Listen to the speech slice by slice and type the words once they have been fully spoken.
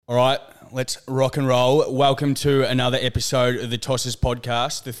All right, let's rock and roll. Welcome to another episode of the Tossers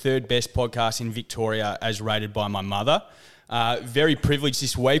podcast, the third best podcast in Victoria as rated by my mother. Very privileged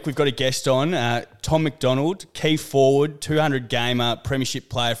this week. We've got a guest on, Tom McDonald, key forward, 200 gamer, Premiership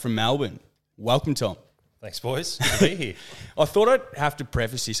player from Melbourne. Welcome, Tom. Thanks, boys. Good to be here. I thought I'd have to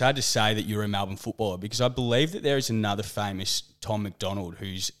preface this. I had to say that you're a Melbourne footballer because I believe that there is another famous Tom McDonald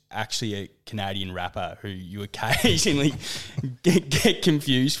who's actually a Canadian rapper who you occasionally get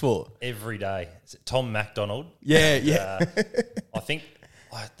confused for. Every day. Is it Tom McDonald? Yeah. I think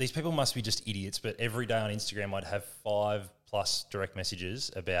these people must be just idiots, but every day on Instagram I'd have 5+ direct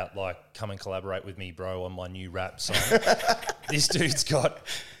messages about come and collaborate with me, bro, on my new rap song. This dude's got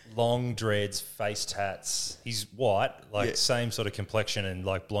long dreads, face tats. He's white, same sort of complexion and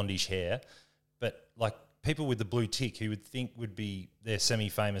blondish hair. But people with the blue tick who would think would be their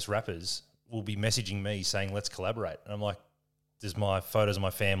semi-famous rappers will be messaging me saying, let's collaborate. And I'm like, does my photos of my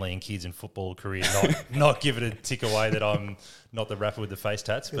family and kids and football career not give it a tick away that I'm not the rapper with the face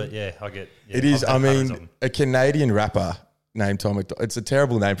tats? But yeah, I get... Yeah, it is, a Canadian rapper named Tom McDonald. It's a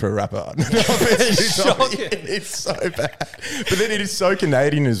terrible name for a rapper. It's so bad. But then it is so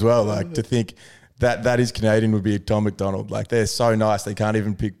Canadian as well, to think that is Canadian would be a Tom McDonald. They're so nice, they can't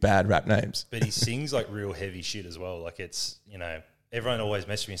even pick bad rap names. But he sings real heavy shit as well. It's, everyone always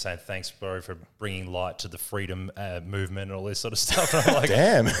messages me saying, thanks, bro, for bringing light to the freedom movement and all this sort of stuff. And I'm like,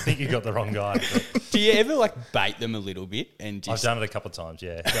 damn, I think you got the wrong guy. But do you ever bait them a little bit? And I've done it a couple of times,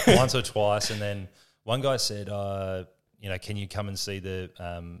 yeah. Once or twice. And then one guy said, can you come and see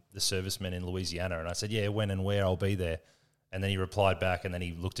the servicemen in Louisiana? And I said, yeah, when and where, I'll be there. And then he replied back, and then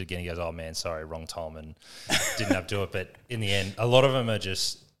he looked again. He goes, oh, man, sorry, wrong time, and didn't have to do it. But in the end, a lot of them are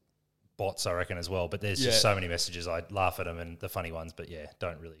just bots, I reckon, as well. But there's just so many messages. I laugh at them and the funny ones, but, yeah,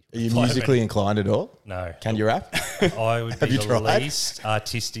 don't really. Are you musically inclined at all? No. Can you rap? I would be the least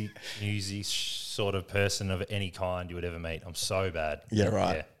artistic music sort of person of any kind you would ever meet. I'm so bad. Yeah,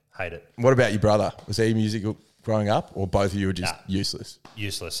 right. Yeah, hate it. What about your brother? Was he musical growing up, or both of you were just useless?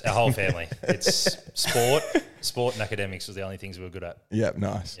 Useless. Our whole family. It's sport and academics was the only things we were good at. Yeah,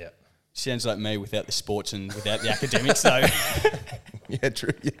 nice. Yeah. Sounds like me without the sports and without the academics, though. Yeah,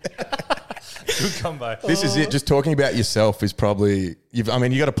 true. Yeah. Good combo. This is it. Just talking about yourself is probably... you got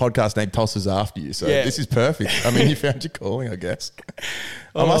a podcast named Tossers after you, so this is perfect. You found your calling, I guess.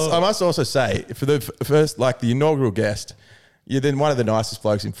 I must also say, for the first, the inaugural guest... You're then one of the nicest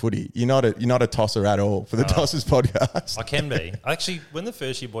blokes in footy. You're not a tosser at all for the Tossers podcast. I can be. Actually, when the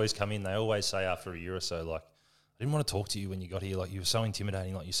first year boys come in, they always say after a year or so, I didn't want to talk to you when you got here. You were so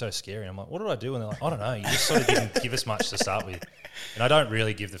intimidating. You're so scary. And I'm like, what did I do? And they're like, I don't know. You just sort of didn't give us much to start with. And I don't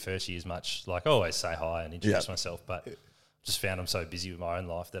really give the first years much. I always say hi and introduce myself, but just found I'm so busy with my own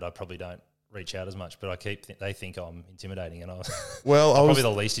life that I probably don't reach out as much, but they think I'm intimidating, and I'm probably the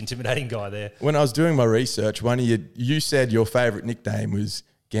least intimidating guy there. When I was doing my research, you said your favourite nickname was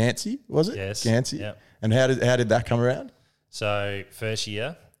Gansey, was it? Yes. Gansey. Yeah. And how did that come around? So first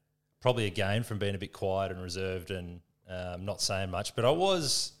year, probably again from being a bit quiet and reserved and not saying much, but I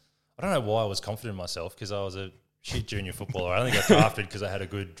don't know why I was confident in myself because I was a shit junior footballer. I only got drafted because I had a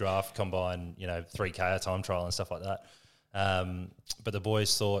good draft combine, 3K a time trial and stuff like that. But the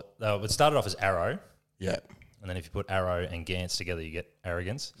boys thought it started off as Arrow. Yeah. And then if you put Arrow and Gantz together, you get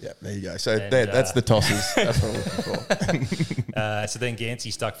arrogance. Yeah, there you go. So that's the Tossers. That's what I'm looking for. So then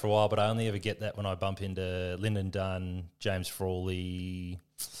Gantsy stuck for a while, but I only ever get that when I bump into Lyndon Dunn, James Frawley,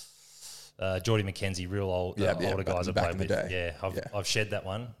 Geordie McKenzie, real older guys I played with. Yeah, I've shed that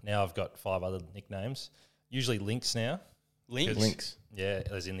one. Now I've got 5 other nicknames. Usually Lynx now. Lynx. Yeah,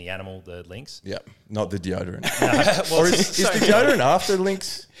 as in the animal, the lynx. Yeah, not the deodorant. Or is the deodorant after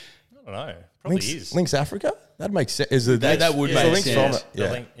Lynx? I don't know. Probably is. Lynx Africa? That makes sense. That would make sense.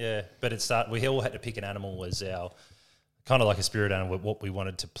 But we all had to pick an animal as our kind of like a spirit animal, what we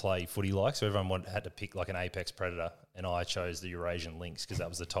wanted to play footy like. So everyone had to pick an apex predator, and I chose the Eurasian lynx because that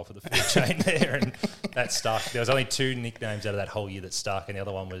was the top of the food chain there, and that stuck. There was only 2 nicknames out of that whole year that stuck, and the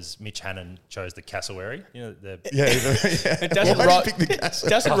other one was Mitch Hannon chose the cassowary. It doesn't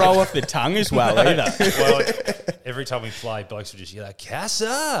roll off the tongue as well either. Well, every time we play, blokes would just yell,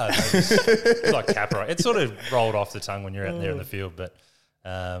 "Cassa!" It's like Capra. It sort of rolled off the tongue when you're out there in the field, but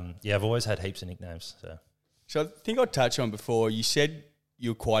I've always had heaps of nicknames. So I think I touched on before, you said you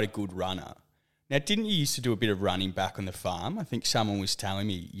were quite a good runner. Now, didn't you used to do a bit of running back on the farm? I think someone was telling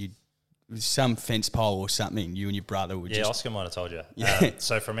me it was some fence pole or something, you and your brother were just... Oscar might have told you.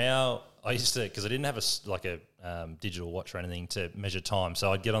 So from I used to, because I didn't have a digital watch or anything to measure time,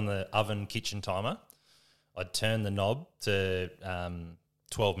 so I'd get on the oven kitchen timer, I'd turn the knob to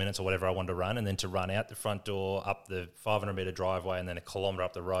 12 minutes or whatever I wanted to run, and then to run out the front door, up the 500-metre driveway, and then a kilometre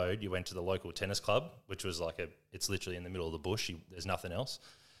up the road, you went to the local tennis club, which was it's literally in the middle of the bush. There's nothing else.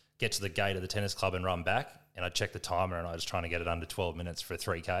 Get to the gate of the tennis club and run back, and I'd check the timer, and I was trying to get it under 12 minutes for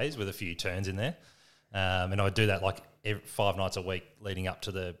 3Ks with a few turns in there. And I'd do that 5 nights a week leading up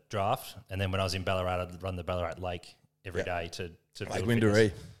to the draft. And then when I was in Ballarat, I'd run the Ballarat Lake every day to Like build Windaree.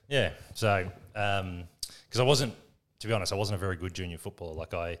 fitness. Yeah. So, because to be honest, I wasn't a very good junior footballer.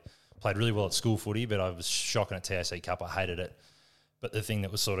 I played really well at school footy, but I was shocking at TAC Cup. I hated it. But the thing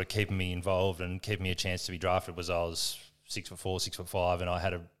that was sort of keeping me involved and keeping me a chance to be drafted was I was 6'4", 6'5", and I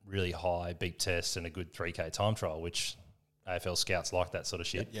had a really high beep test and a good 3K time trial, which AFL scouts like that sort of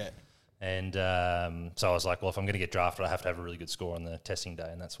shit. Yeah. And so I was like, well, if I'm going to get drafted, I have to have a really good score on the testing day,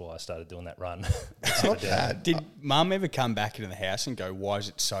 and that's why I started doing that run. It's not bad. Did Mum ever come back into the house and go, why is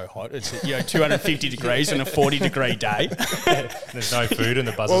it so hot? It's 250 degrees on a 40-degree day. There's no food and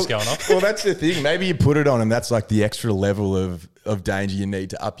the buzzer's going off. Well, that's the thing. Maybe you put it on, and that's like the extra level of danger you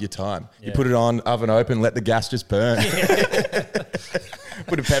need to up your time. Yeah. You put it on, oven open, let the gas just burn.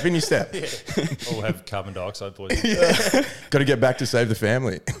 Put a pep in your step. Yeah. Or have carbon dioxide poisoning. Got to get back to save the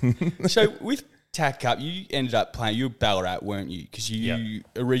family. So with TAC Cup, you ended up playing, you were Ballarat, weren't you? Because you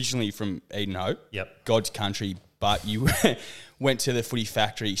originally from Eden Hope, God's country, but you went to the footy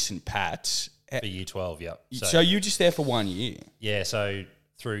factory St Pat's. For year 12, So you were just there for 1 year? Yeah, so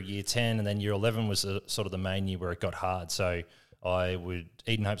through year 10 and then year 11 was sort of the main year where it got hard. So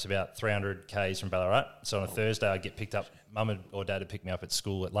Eden Hope's about 300 Ks from Ballarat. So on a Thursday, I'd get picked up. Mum or Dad would pick me up at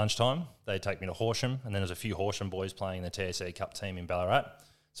school at lunchtime. They'd take me to Horsham, and then there's a few Horsham boys playing in the TSC Cup team in Ballarat.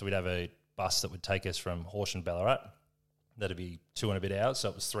 So we'd have a bus that would take us from Horsham to Ballarat. That'd be 2 and a bit hours, so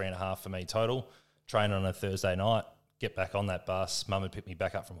it was 3.5 for me total. Train on a Thursday night, get back on that bus. Mum would pick me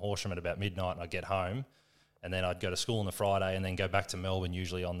back up from Horsham at about midnight, and I'd get home. And then I'd go to school on the Friday and then go back to Melbourne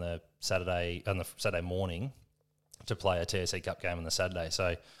usually on the Saturday morning to play a TSC Cup game on the Saturday. So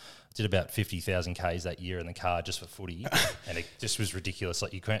I did about 50,000 Ks that year in the car just for footy, and it just was ridiculous.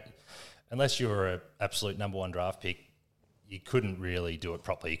 You couldn't, unless you were an absolute number one draft pick, you couldn't really do it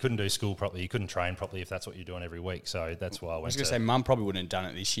properly. You couldn't do school properly. You couldn't train properly if that's what you're doing every week. So that's why I was going to say, Mum probably wouldn't have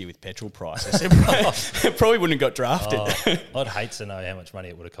done it this year with petrol prices. Probably wouldn't have got drafted. I'd hate to know how much money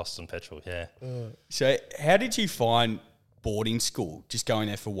it would have cost on petrol, yeah. So how did you find boarding school, just going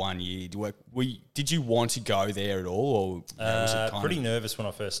there for 1 year? Did you want to go there at all? Or was it pretty nervous when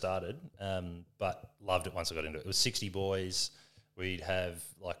I first started, but loved it once I got into it. It was 60 boys. We'd have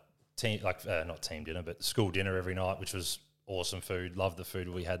not team dinner, but school dinner every night, which was awesome food. Loved the food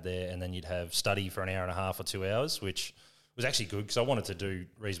we had there. And then you'd have study for an hour and a half or 2 hours, which was actually good because I wanted to do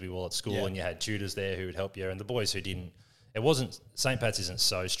reasonably well at school, and you had tutors there who would help you. And the boys who didn't, St. Pat's isn't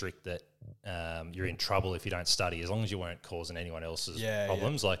so strict that you're in trouble if you don't study, as long as you weren't causing anyone else's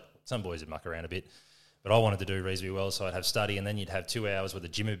problems. Like some boys would muck around a bit, but I wanted to do reasonably well, so I'd have study, and then you'd have 2 hours where the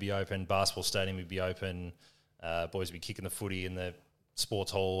gym would be open, basketball stadium would be open, boys would be kicking the footy in the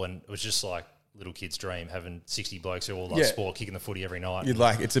sports hall, and it was just like little kid's dream, having 60 blokes who all love sport, kicking the footy every night.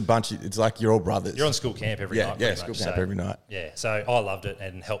 It's like you're all brothers. You're on school camp every night. Yeah, school camp every night. Yeah, so I loved it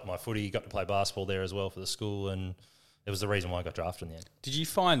and helped my footy. Got to play basketball there as well for the school, and it was the reason why I got drafted in the end. Did you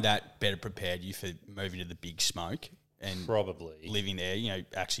find that better prepared you for moving to the big smoke and probably living there,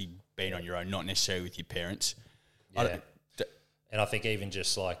 actually being on your own, not necessarily with your parents? Yeah. And I think even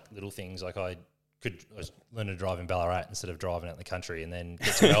just like little things, like I was learning to drive in Ballarat instead of driving out in the country, and then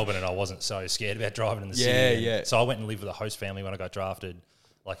get to Melbourne and I wasn't so scared about driving in the city. Yeah. So I went and lived with a host family when I got drafted.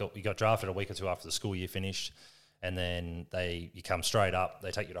 We got drafted a week or two after the school year finished, and then you come straight up.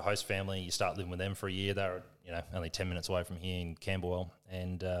 They take you to a host family. You start living with them for a year. They were only 10 minutes away from here in Camberwell,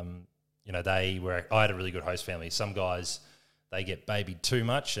 and I had a really good host family. Some guys, they get babied too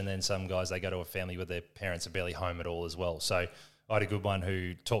much, and then some guys, they go to a family where their parents are barely home at all as well. So I had a good one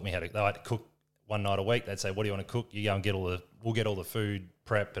who taught me they had to cook one night a week. They'd say, what do you want to cook? You go and we'll get all the food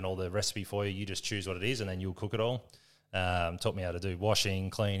prep and all the recipe for you. You just choose what it is, and then you'll cook it all. Taught me how to do washing,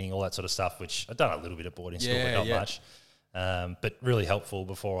 cleaning, all that sort of stuff, which I'd done a little bit at boarding school, but not much. But really helpful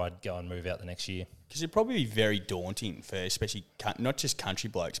before I'd go and move out the next year. Because it'd probably be very daunting for especially not just country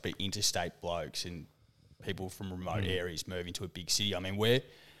blokes, but interstate blokes and people from remote areas moving to a big city. I mean, we're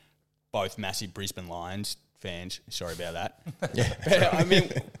both massive Brisbane Lions fans. Sorry about that. But, I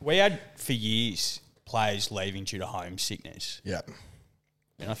mean, we had for years players leaving due to homesickness. Yeah.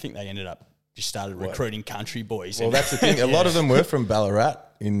 And I think they ended up just started recruiting country boys. Well, that's the thing. A lot of them were from Ballarat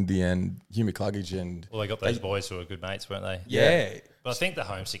in the end. Hugh McCluggage and... Well, they got those boys who were good mates, weren't they? Yeah. But I think the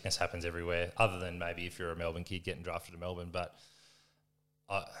homesickness happens everywhere, other than maybe if you're a Melbourne kid getting drafted to Melbourne. But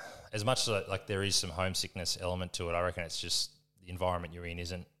as much as there is some homesickness element to it, I reckon it's just the environment you're in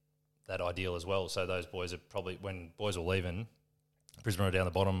isn't that ideal as well. So those boys are probably, when boys were leaving, Brisbane were down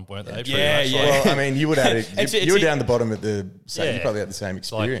the bottom, weren't they? Yeah, yeah. Well, I mean, you would have you were down the bottom at the same. You probably had the same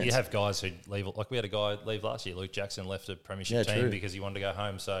experience. Like you have guys who leave. Like we had a guy leave last year. Luke Jackson left a premiership team because he wanted to go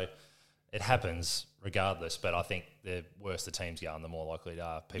home. So it happens regardless. But I think the worse the team's going, the more likely they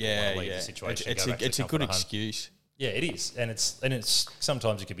are people want to leave the situation. It's a good excuse. Yeah, it is, and it's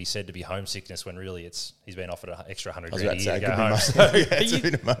sometimes it could be said to be homesickness when really he's been offered an extra $100 grand a year to go home. It's a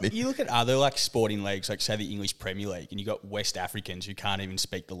bit of money. You look at other like sporting leagues, like say the English Premier League, and you got West Africans who can't even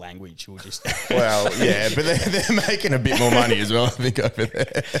speak the language, who are just well, yeah, but they're making a bit more money as well, I think, over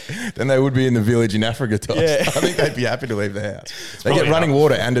there than they would be in the village in Africa. I think they'd be happy to leave the house. They get running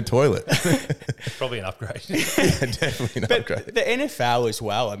water and a toilet. Probably an upgrade. Yeah, definitely an upgrade. The NFL as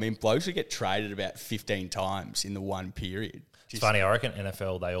well. I mean, blokes would get traded about 15 times in the one period. It's funny, I reckon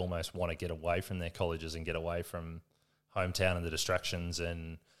NFL, they almost want to get away from their colleges and get away from hometown and the distractions,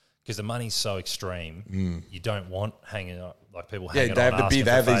 and because the money's so extreme, you don't want hanging on, like people hanging on asking for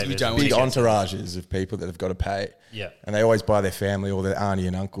favours. These big entourages of people that have got to pay. Yeah. And they always buy their family or their auntie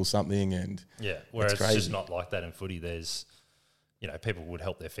and uncle something. And yeah, whereas it's just not like that in footy. There's, people would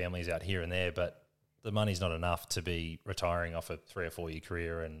help their families out here and there, but the money's not enough to be retiring off a 3 or 4 year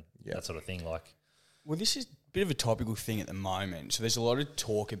career and that sort of thing. Well, this is a bit of a topical thing at the moment. So there's a lot of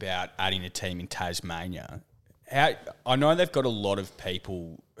talk about adding a team in Tasmania. I know they've got a lot of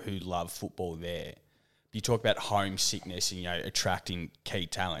people who love football there. You talk about homesickness and, attracting key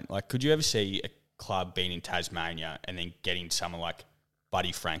talent. Like, could you ever see a club being in Tasmania and then getting someone like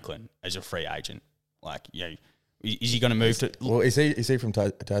Buddy Franklin as a free agent? Like, is he going to move to? Well, is he from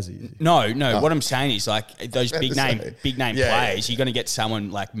Tassie? No. Oh. What I'm saying is like those big name players. You're going to get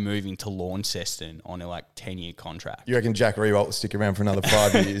someone like moving to Launceston on a 10-year contract. You reckon Jack Riewoldt will stick around for another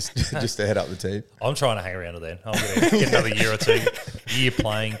 5 years just to head up the team? I'm trying to hang around till then. I'm going to get another year or two,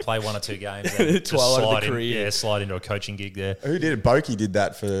 play 1 or 2 games, and slide into a coaching gig there. Who did it? Boakey did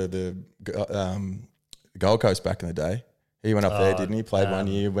that for the Gold Coast back in the day. He went up there, didn't he? Played 1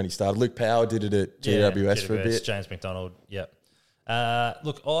 year when he started. Luke Power did it at GWS for a bit. James McDonald, yep.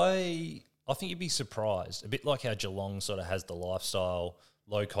 Look, I think you'd be surprised. A bit like how Geelong sort of has the lifestyle,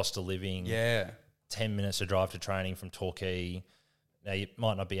 low cost of living. Yeah. 10 minutes to drive to training from Torquay. Now, it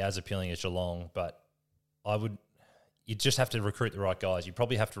might not be as appealing as Geelong, but you'd just have to recruit the right guys. You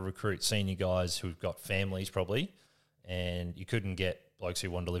probably have to recruit senior guys who've got families probably, and you couldn't get blokes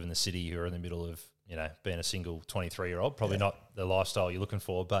who wanted to live in the city who are in the middle of being a single 23-year-old, probably not the lifestyle you're looking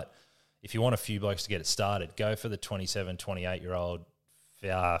for. But if you want a few blokes to get it started, go for the 27, 28-year-old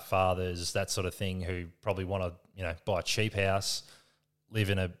fathers, that sort of thing, who probably want to, buy a cheap house, live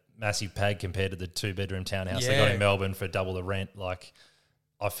in a massive pad compared to the 2-bedroom townhouse they got in Melbourne for double the rent. Like,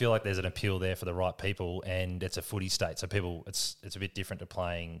 I feel like there's an appeal there for the right people, and it's a footy state. So people, it's a bit different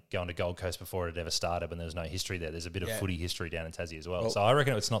to going to Gold Coast before it ever started when there's no history there. There's a bit of footy history down in Tassie as well. So I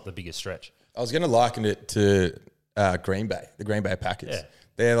reckon it's not the biggest stretch. I was going to liken it to Green Bay, the Green Bay Packers. Yeah.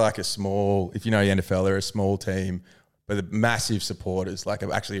 They're like a small, if you know the NFL, they're a small team, but the massive supporters, like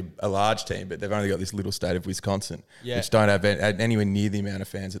actually a large team, but they've only got this little state of Wisconsin, which don't have anywhere near the amount of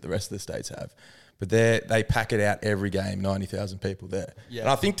fans that the rest of the states have. But they pack it out every game, 90,000 people there. Yeah. And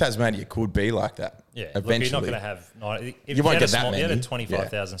I think Tasmania could be like that. Yeah, eventually. Look, you're not going to have... You won't get that many. You had a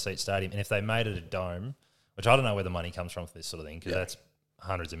 25,000 seat stadium, and if they made it a dome, which I don't know where the money comes from for this sort of thing, because that's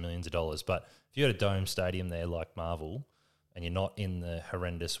hundreds of millions of dollars, but if you had a dome stadium there like Marvel, and you're not in the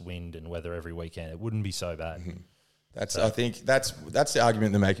horrendous wind and weather every weekend, it wouldn't be so bad. Mm-hmm. I think that's the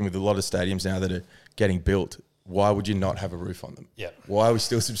argument they're making with a lot of stadiums now that are getting built. Why would you not have a roof on them? Yeah. Why are we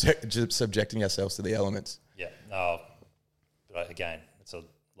still subjecting ourselves to the elements? Yeah. No. But again, it's a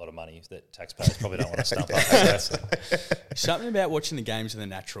lot of money that taxpayers probably don't want to stump up. Something about watching the games in the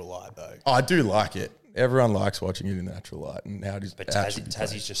natural light, though. Oh, I do like it. Everyone likes watching it in the natural light, and how it is. But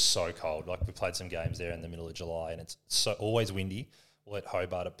Tassie's just so cold. Like, we played some games there in the middle of July, and it's always windy. Well, at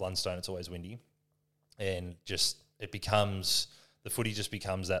Hobart, at Blundstone, it's always windy, and the footy just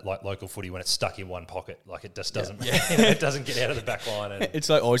becomes that like local footy when it's stuck in one pocket. Like, it just doesn't, it doesn't get out of the back line. And it's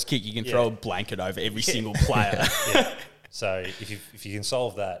like Oz kick. You can throw a blanket over every single player. So if you can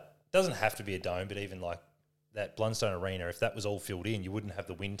solve that, it doesn't have to be a dome, but even like that Blundstone Arena, if that was all filled in, you wouldn't have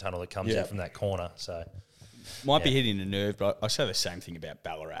the wind tunnel that comes out from that corner. So might be hitting a nerve, but I say the same thing about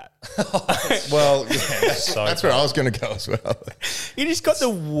Ballarat. Well, that's where I was going to go as well. It has got the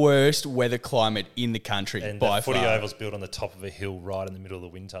worst weather climate in the country and by the footy far. oval's built on the top of a hill right in the middle of the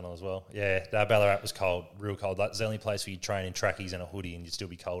wind tunnel as well. Yeah, Ballarat was cold, real cold. That's the only place where you train in trackies and a hoodie and you'd still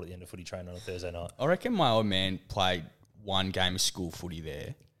be cold at the end of footy training on a Thursday night. I reckon my old man played one game of school footy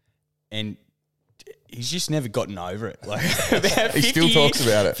there, and he's just never gotten over it. Like He still talks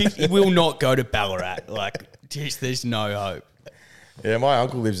about it. He will not go to Ballarat. Like, there's no hope. Yeah, my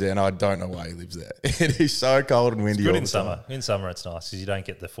uncle lives there, and I don't know why he lives there. It is so cold and windy. Good all in the summer. time. In summer, it's nice because you don't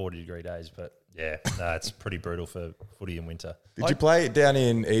get the 40-degree days. But yeah, no, it's pretty brutal for footy in winter. Did you play down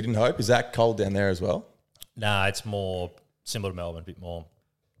in Eden Hope? Is that cold down there as well? Nah, it's more similar to Melbourne, a bit more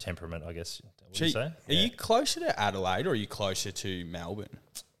temperament, I guess. What do you say? Are you closer to Adelaide or are you closer to Melbourne?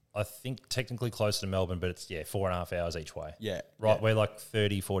 I think technically closer to Melbourne, but it's 4.5 hours each way. Yeah. Right, yeah. we're like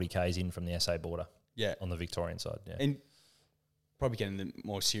 30, 40 Ks in from the SA border. Yeah. On the Victorian side, yeah. And probably getting the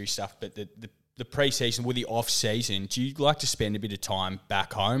more serious stuff, but the pre-season, with the off-season, do you like to spend a bit of time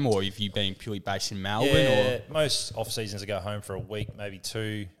back home, or have you been purely based in Melbourne? Yeah, or? most off-seasons I go home for a week, maybe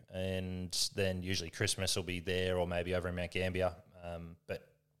two, and then usually Christmas will be there or maybe over in Mount Gambier, but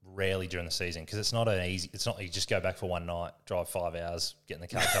rarely during the season because it's not you just go back for one night, drive 5 hours, get in the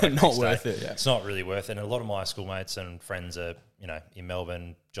car, come back Not worth it, yeah. It's not really worth it. And a lot of my schoolmates and friends are, in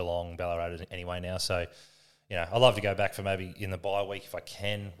Melbourne, Geelong, Ballarat anyway now, so I love to go back for maybe in the bye week if I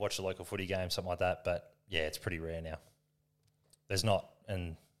can, watch a local footy game, something like that. But yeah, it's pretty rare now. There's not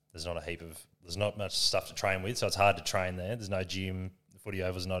much stuff to train with, so it's hard to train there. There's no gym. The footy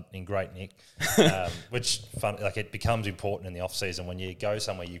oval's not in great nick, which it becomes important in the off season when you go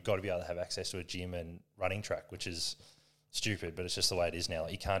somewhere. You've got to be able to have access to a gym and running track, which is stupid, but it's just the way it is now.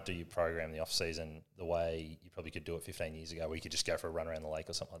 Like, you can't do your program in the off season the way you probably could do it 15 years ago, where you could just go for a run around the lake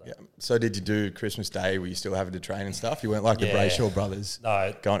or something like that. Yeah. So did you do Christmas Day where you still having to train and stuff? You weren't like the Brayshaw brothers,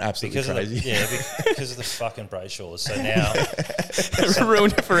 going absolutely crazy. Because of the fucking Brayshaws. So now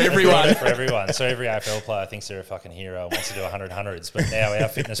ruined it for everyone. So every AFL player thinks they're a fucking hero and wants to do 100 hundreds. But now our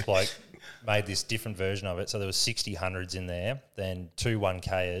fitness bloke made this different version of it. So there was 60 hundreds in there, then 2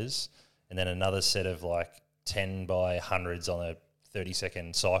 1Kers, and then another set of 10 by hundreds on a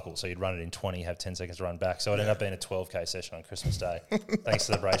 30-second cycle. So you'd run it in 20, have 10 seconds to run back. So it ended up being a 12K session on Christmas Day, thanks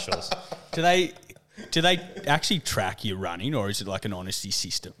to the Brayshaws. Do they actually track your running, or is it like an honesty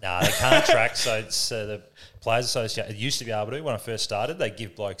system? No, they can't track. So it's the Players Association. It used to be able to when I first started. They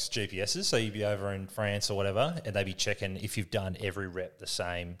give blokes GPSs. So you'd be over in France or whatever, and they'd be checking if you've done every rep the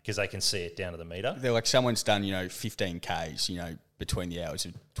same because they can see it down to the metre. They're like, someone's done 15Ks between the hours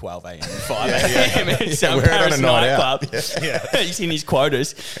of 12 a.m. and 5 a.m. at some Paris nightclub. Yeah. He's in his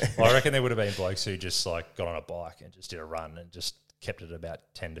quotas. Well, I reckon there would have been blokes who just got on a bike and just did a run and just kept it about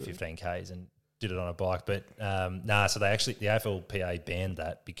 10 to 15 Ks and did it on a bike. But so the AFLPA banned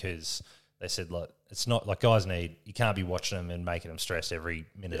that because they said, look, it's not like guys you can't be watching them and making them stressed every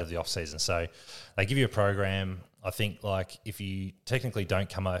minute of the off season. So they give you a program. I think if you technically don't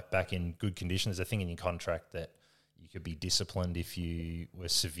come back in good condition, there's a thing in your contract that you could be disciplined if you were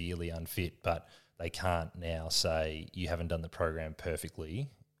severely unfit, but they can't now say you haven't done the program perfectly.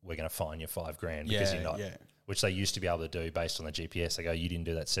 We're going to fine you $5,000 because you're not. Yeah. Which they used to be able to do based on the GPS. They go, you didn't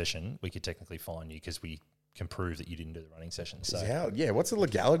do that session. We could technically fine you because we can prove that you didn't do the running session. So what's the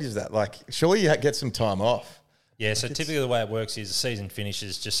legalities of that? Surely you get some time off. Yeah, so typically the way it works is the season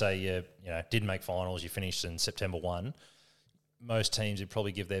finishes. Just say you didn't make finals. You finished in September 1. Most teams would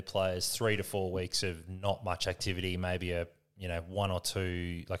probably give their players 3 to 4 weeks of not much activity, maybe a 1 or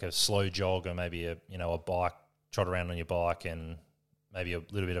 2, like a slow jog, or maybe a bike, trot around on your bike, and maybe a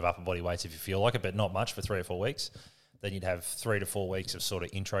little bit of upper body weights if you feel like it, but not much for 3 or 4 weeks. Then you'd have 3 to 4 weeks of sort of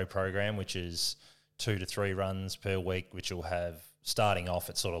intro program, which is 2 to 3 runs per week, which will have starting off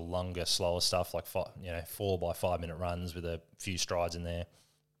at sort of longer, slower stuff like 4 by 5 minute runs with a few strides in there.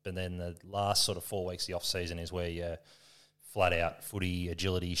 But then the last sort of 4 weeks of the off season is where you flat out footy,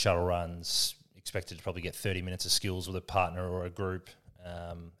 agility, shuttle runs, expected to probably get 30 minutes of skills with a partner or a group.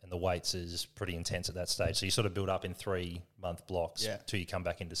 And the weights is pretty intense at that stage. So you sort of build up in 3-month blocks till you come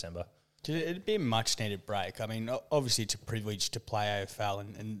back in December. It'd be a much needed break. I mean, obviously it's a privilege to play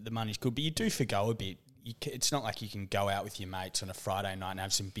AFL and the money's good, but you do forgo a bit. It's not like you can go out with your mates on a Friday night and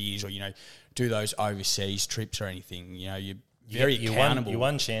have some beers or, do those overseas trips or anything. You're very accountable. Your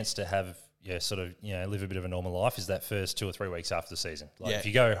one chance to have live a bit of a normal life is that first 2 or 3 weeks after the season. If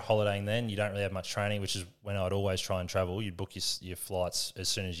you go holidaying then, you don't really have much training, which is when I'd always try and travel. You'd book your flights as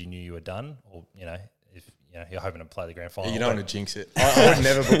soon as you knew you were done, or, if you're hoping to play the grand final. Yeah, you don't want to jinx it. I would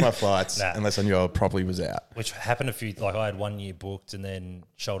never book my flights unless I knew I probably was out. Which happened I had 1 year booked and then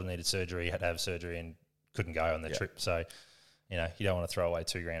shoulder needed surgery, had to have surgery and couldn't go on the trip. So, you don't want to throw away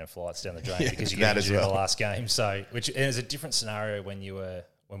 $2,000 in flights down the drain because you get injured in the last game. So, and it's a different scenario when we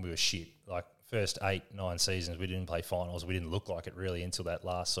were shit. Like first 8-9 seasons, we didn't play finals. We didn't look like it really until that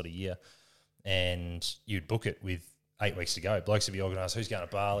last sort of year. And you'd book it with 8 weeks to go. Blokes would be organised, who's going to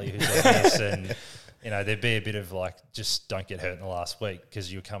Bali, who's doing this, and there'd be a bit of like, just don't get hurt in the last week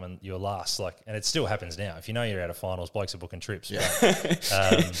because you're last. Like, and it still happens now. If you know you're out of finals, blokes are booking trips. Yeah.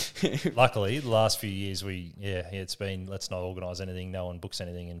 But, luckily, the last few years it's been let's not organise anything. No one books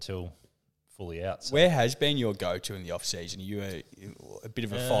anything until fully out. So. Where has been your go-to in the off season? Are you a bit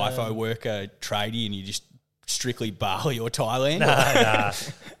of a FIFO worker, tradie, and you just strictly Bali or Thailand?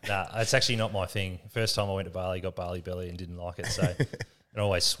 Nah. It's actually not my thing. First time I went to Bali, got Bali belly and didn't like it. So. And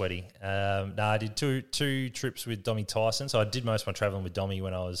always sweaty. I did two trips with Dommy Tyson. So I did most of my travelling with Dommy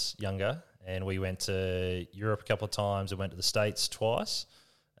when I was younger. And we went to Europe a couple of times. I went to the States twice.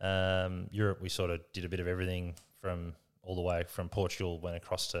 Europe, we sort of did a bit of everything from all the way from Portugal, went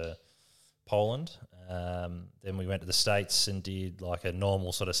across to Poland. Then we went to the States and did like a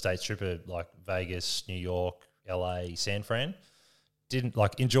normal sort of States trip of like Vegas, New York, LA, San Fran. Didn't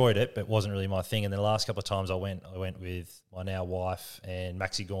enjoyed it, but wasn't really my thing. And then the last couple of times I went with my now wife and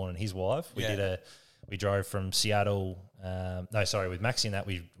Maxi Gorn and his wife. We drove from Seattle. With Maxi and that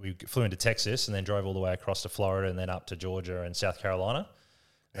we flew into Texas and then drove all the way across to Florida and then up to Georgia and South Carolina.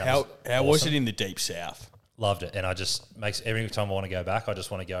 How was it in the deep south? Loved it, and every time I want to go back, I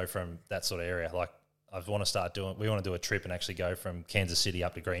just want to go from that sort of area. Like I want to we want to do a trip and actually go from Kansas City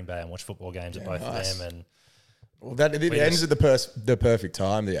up to Green Bay and watch football games at both of them and. Well, it ends at the perfect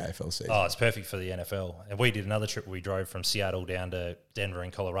time, the AFL season. Oh, it's perfect for the NFL. And we did another trip where we drove from Seattle down to Denver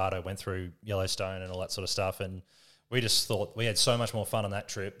in Colorado, went through Yellowstone and all that sort of stuff. And we just thought we had so much more fun on that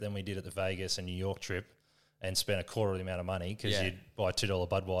trip than we did at the Vegas and New York trip and spent a quarter of the amount of money because you'd buy $2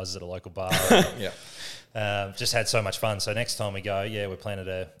 Budweisers at a local bar. Just had so much fun. So next time we go, we're planning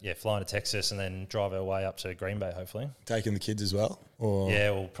to fly into Texas and then drive our way up to Green Bay, hopefully. Taking the kids as well? Or? Yeah,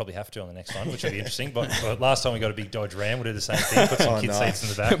 we'll probably have to on the next one, which will be interesting. But last time we got a big Dodge Ram, we'll do the same thing. Put some kids' seats in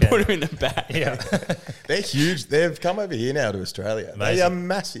the back. Put them in the back. Yeah. They're huge. They've come over here now to Australia. Amazing. They are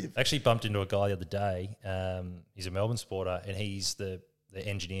massive. Actually bumped into a guy the other day. He's a Melbourne supporter and he's the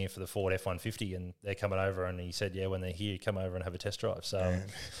engineer for the Ford F-150 and they're coming over and he said, when they're here, come over and have a test drive. So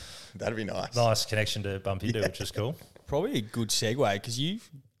that'd be nice. Nice connection to bump into, which is cool. Probably a good segue because you've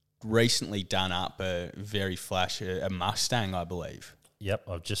recently done up a very flash, a Mustang, I believe. Yep,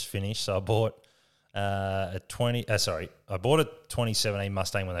 I've just finished. So I bought I bought a 2017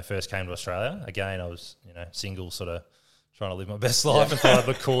 Mustang when they first came to Australia. Again, I was, single, sort of trying to live my best life and thought I'd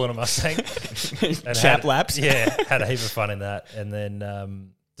look cool in a Mustang. And Chat laps. Yeah, had a heap of fun in that. And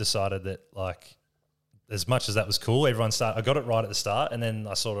then decided that, as much as that was cool, I got it right at the start. And then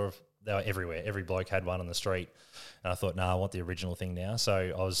they were everywhere. Every bloke had one on the street. And I thought, I want the original thing now.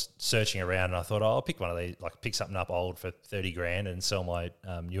 So I was searching around and I thought, I'll pick one of these, pick something up old for 30 grand and sell my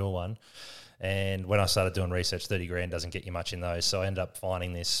newer one. And when I started doing research, 30 grand doesn't get you much in those. So I ended up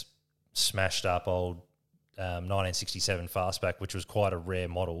finding this smashed up old 1967 Fastback, which was quite a rare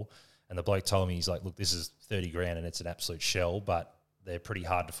model. And the bloke told me, he's like, look, this is 30 grand and it's an absolute shell, but they're pretty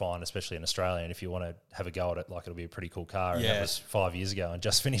hard to find, especially in Australia. And if you want to have a go at it, it'll be a pretty cool car. And that was 5 years ago and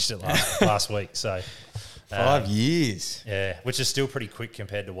just finished it last week. So 5 years. Yeah, which is still pretty quick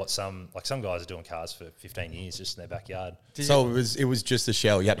compared to what some guys are doing cars for 15 years just in their backyard. So it was just a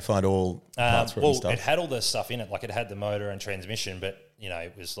shell. You had to find all parts for it and stuff. It had all the stuff in it. It had the motor and transmission, but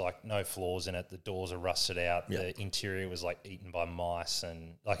it was no flaws in it. The doors are rusted out. Yep. The interior was eaten by mice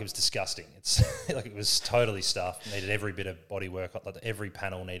and it was disgusting. It's it was totally stuffed. Needed every bit of body work. Every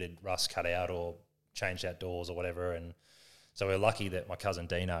panel needed rust cut out or changed out doors or whatever. And so we're lucky that my cousin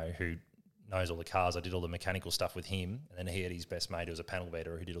Dino, who knows all the cars, I did all the mechanical stuff with him, and then he had his best mate who was a panel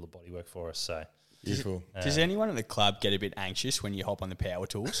beater who did all the body work for us. So beautiful. Does anyone at the club get a bit anxious when you hop on the power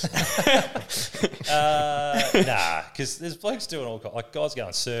tools? Nah, because there's blokes doing all guys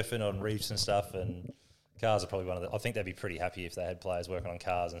going surfing on reefs and stuff, and cars are probably one of the. I think they'd be pretty happy if they had players working on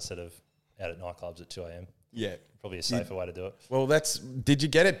cars instead of out at nightclubs at 2 a.m. Yeah. Probably a safer way to do it. Well, did you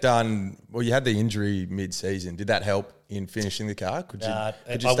get it done? Well, you had the injury mid-season. Did that help in finishing the car? Could you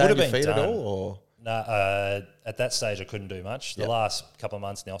stay on your feet at all? Or? At that stage I couldn't do much. The last couple of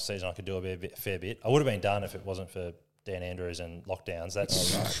months in the off-season I could do a fair bit. I would have been done if it wasn't for Dan Andrews and lockdowns. That's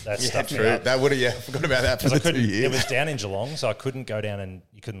stuff. True. That would have. I forgot about that for the 2 years. It was down in Geelong, so I couldn't go down and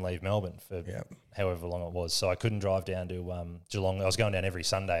you couldn't leave Melbourne for however long it was. So I couldn't drive down to Geelong. I was going down every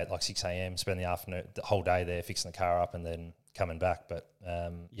Sunday at 6 a.m. Spend the afternoon, the whole day there, fixing the car up, and then coming back. But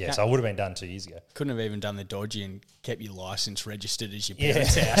so I would have been done 2 years ago. Couldn't have even done the dodgy and kept your license registered as your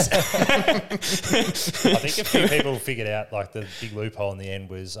parents' house. I think a few people figured out the big loophole in the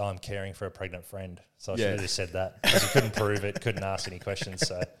end was I'm caring for a pregnant friend. So I should have just said that because you couldn't prove it, couldn't ask any questions.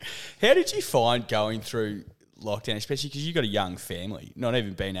 So, how did you find going through lockdown, especially because you got a young family, not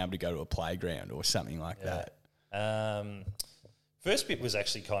even being able to go to a playground or something like that? First bit was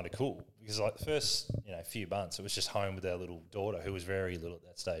actually kind of cool because like the first, few months, it was just home with our little daughter who was very little at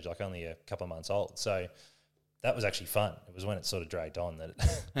that stage, like only a couple of months old. So that was actually fun. It was when it sort of dragged on that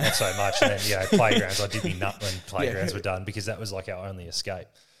not so much. And then, playgrounds, I did me nut when playgrounds were done because that was like our only escape.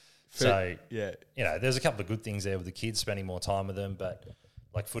 So, there's a couple of good things there with the kids, spending more time with them, but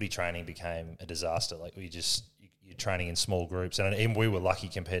like footy training became a disaster. Like you're training in small groups, and we were lucky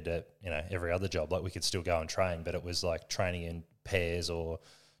compared to, every other job. Like we could still go and train, but it was like training in pairs or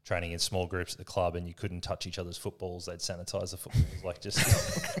training in small groups at the club, and you couldn't touch each other's footballs. They'd sanitise the footballs, like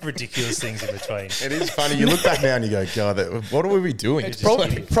just ridiculous things in between. It is funny. You look back now and you go, God, what are we doing? It's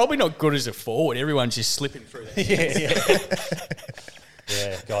probably not good as a forward. Everyone's just slipping through that.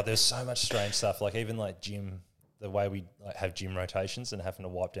 Yeah, God, there's so much strange stuff. Like even like gym, the way we have gym rotations and having to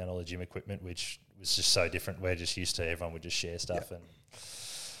wipe down all the gym equipment, which was just so different. We're just used to everyone would just share stuff and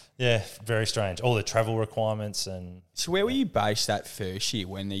very strange. All the travel requirements and. So where were you based that first year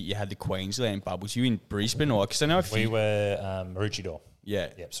when you had the Queensland bubbles? You in Brisbane or because I know we were Maroochydore. Yeah.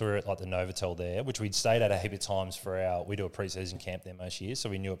 So we were at like the Novotel there, which we'd stayed at a heap of times we do a pre-season camp there most years, so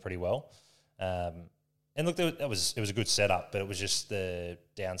we knew it pretty well. And look, it was a good setup, but it was just the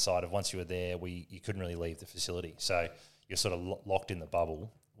downside of once you were there, you couldn't really leave the facility. So you're sort of locked in the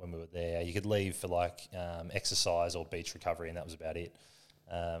bubble when we were there. You could leave for like exercise or beach recovery, and that was about it.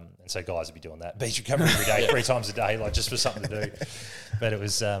 And so guys would be doing that beach recovery every day, 3 times a day, like just for something to do. But it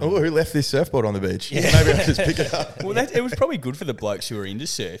was. Who left this surfboard on the beach? Yeah. Maybe I'll just pick it up. Well, it was probably good for the blokes who were into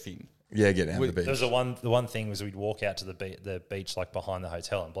surfing. Yeah, getting out of the beach. There was the one thing was we'd walk out to the beach like behind the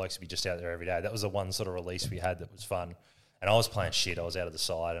hotel, and blokes would be just out there every day. That was the one sort of release we had that was fun. And I was playing shit. I was out of the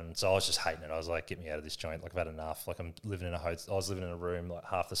side, and so I was just hating it. I was like, "Get me out of this joint! Like I've had enough. Like I'm living in I was living in a room like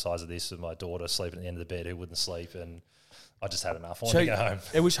half the size of this with my daughter sleeping at the end of the bed who wouldn't sleep, and I just had enough. I wanted to go home.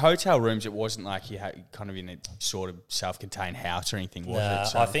 It was hotel rooms. It wasn't like you had kind of in a sort of self-contained house or anything, was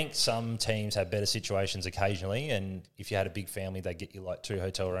it? So I think some teams have better situations occasionally, and if you had a big family, they'd get you like 2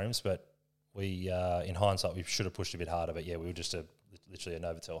 hotel rooms. But we, in hindsight, we should have pushed a bit harder. But yeah, we were just literally a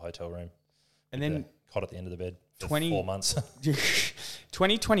Novotel hotel room. And then cot at the end of the bed for 4 months.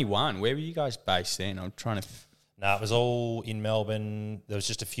 2021, where were you guys based then? I'm trying to... No, it was all in Melbourne. There was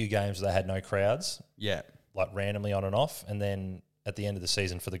just a few games where they had no crowds. Yeah. Like randomly on and off. And then at the end of the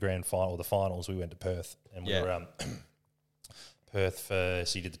season for the grand final, or the finals, we went to Perth. And we were Perth so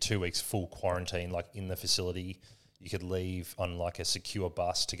you did the 2 weeks full quarantine, like in the facility. You could leave on like a secure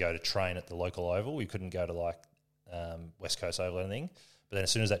bus to go to train at the local oval. We couldn't go to like West Coast Oval or anything. But then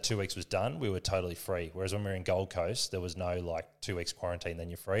as soon as that 2 weeks was done, we were totally free. Whereas when we were in Gold Coast, there was no like 2 weeks quarantine, then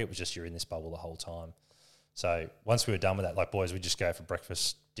you're free. It was just you're in this bubble the whole time. So once we were done with that, like boys, we'd just go for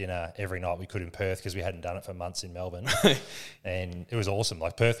breakfast, dinner every night we could in Perth because we hadn't done it for months in Melbourne. And it was awesome.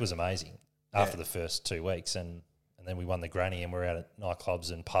 Like Perth was amazing after the first 2 weeks. And then we won the granny and we're out at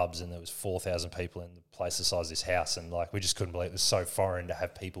nightclubs and pubs and there was 4,000 people in the place the size of this house. And like we just couldn't believe it was so foreign to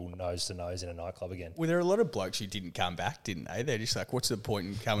have people nose to nose in a nightclub again. Well, there are a lot of blokes who didn't come back, didn't they? They're just like, what's the point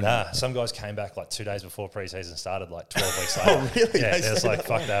in coming Some guys came back like 2 days before pre-season started, like 12 weeks later. Oh, really? Yeah, it was like,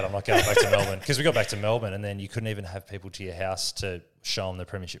 fuck that, I'm not going back to Melbourne. Because we got back to Melbourne and then you couldn't even have people to your house to show them the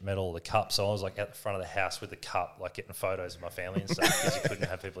Premiership medal or the cup. So I was like at the front of the house with the cup, like getting photos of my family and stuff because you couldn't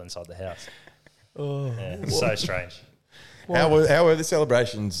have people inside the house. It's so strange. How were the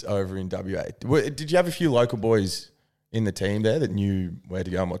celebrations over in WA? Did you have a few local boys in the team there that knew where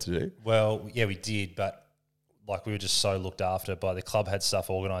to go and what to do? Well, yeah, we did, but like we were just so looked after by the club had stuff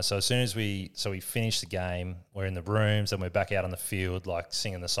organised. So as soon as we finished the game, we're in the rooms and we're back out on the field, like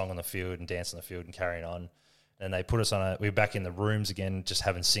singing the song on the field and dancing on the field and carrying on. And they put us we were back in the rooms again, just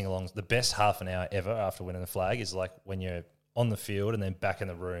having sing-alongs. The best half an hour ever after winning the flag is like when you're on the field and then back in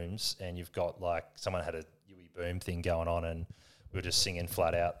the rooms and you've got like someone had a boom thing going on and we were just singing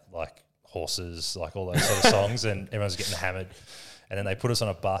flat out like horses, like all those sort of songs and everyone's getting hammered. And then they put us on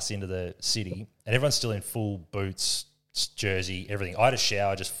a bus into the city and everyone's still in full boots, jersey, everything. I had a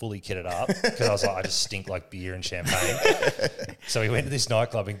shower, just fully kitted up because I was like, I just stink like beer and champagne. So we went to this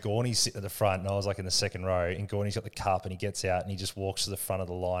nightclub and Gorney's sitting at the front and I was like in the second row and Gorney's got the cup and he gets out and he just walks to the front of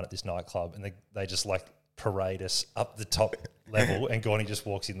the line at this nightclub and they just like parade us up the top level and Gorney just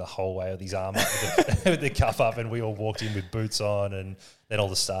walks in the whole way with his arm up with the cup up and we all walked in with boots on and then all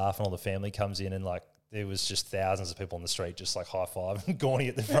the staff and all the family comes in and like there was just thousands of people on the street just like high-fiving Gorney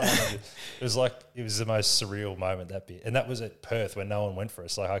at the front. It was the most surreal moment, that bit. And that was at Perth where no one went for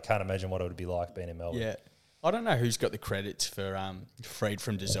us. Like I can't imagine what it would be like being in Melbourne. Yeah. I don't know who's got the credits for Freed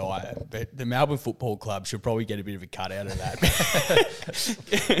from Desire, but the Melbourne Football Club should probably get a bit of a cut out of that.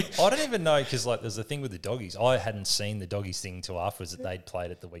 I don't even know because like there's the thing with the doggies. I hadn't seen the doggies thing till afterwards that they'd played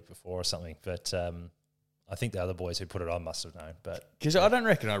it the week before or something. But I I think the other boys who put it on must have known. But because I don't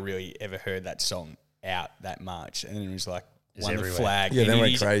reckon I really ever heard that song out that much. And then it was like, It's won the everywhere. flag. Yeah, and then it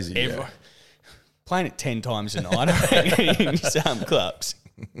went is crazy, yeah. Playing it 10 times a night I reckon, in some clubs.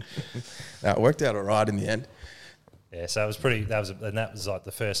 No, it worked out all right in the end. Yeah, so it was pretty. And that was like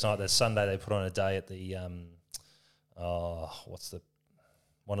the first night. That Sunday they put on a day at the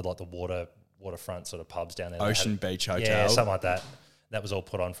one of like the waterfront sort of pubs down there. Ocean Beach Hotel. Yeah, something like that. That was all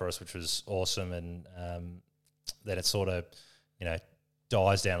put on for us, which was awesome. And then it sort of,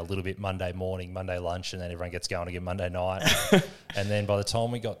 dies down a little bit Monday morning, Monday lunch, and then everyone gets going again Monday night. And then by the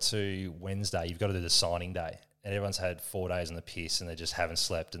time we got to Wednesday, you've got to do the signing day. And everyone's had 4 days on the piss and they just haven't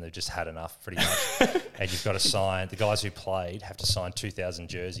slept and they've just had enough pretty much. And you've got to sign, the guys who played have to sign 2,000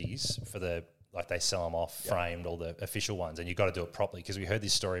 jerseys for they sell them off, framed, all the official ones. And you've got to do it properly because we heard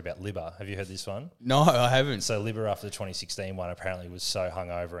this story about Libba. Have you heard this one? No, I haven't. So Libba, after the 2016 one, apparently was so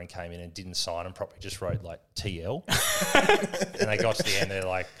hungover and came in and didn't sign them properly, just wrote like TL. And they got to the end, they're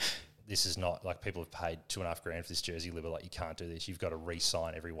like, this is not, like, people have paid $2.5 grand for this jersey, Libba, like, you can't do this. You've got to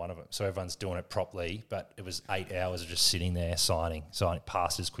re-sign every one of them. So everyone's doing it properly, but it was 8 hours of just sitting there signing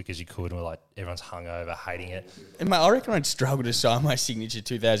past as quick as you could. And we're like, everyone's hungover, hating it. And mate, I reckon I'd struggle to sign my signature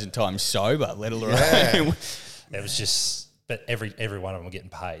 2,000 times sober, let alone. It was just, but every one of them were getting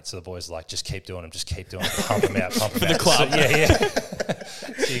paid. So the boys were like, just keep doing them, pump them out, pump them out. the club. So, yeah.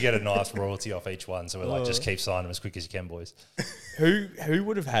 So you get a nice royalty off each one. So we're like, just keep signing them as quick as you can, boys. Who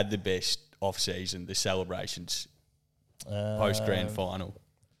would have had the best off-season, the celebrations, post-grand final?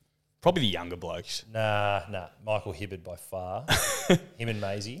 Probably the younger blokes. Nah. Michael Hibbard by far. Him and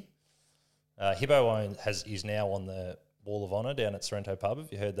Maisie. Hibbo is now on the Wall of Honour down at Sorrento Pub.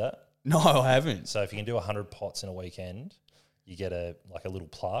 Have you heard that? No, I haven't. So if you can do 100 pots in a weekend, you get a little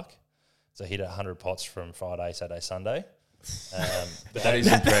plaque. So he did 100 pots from Friday, Saturday, Sunday. But that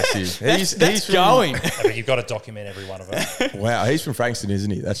is impressive. That's going. But you've got to document every one of them. Wow, he's from Frankston,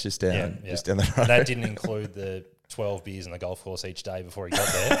 isn't he? That's just down, just down the road. And that didn't include the 12 beers on the golf course each day before he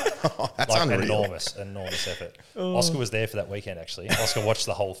got there. That's unreal. Enormous effort. Oscar was there for that weekend, actually. Oscar watched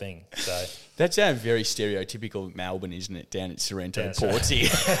the whole thing. So That sounds very stereotypical Melbourne, isn't it? Down at Sorrento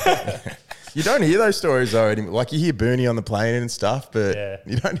Portsea. You don't hear those stories though anymore. Like, you hear Booney on the plane and stuff, but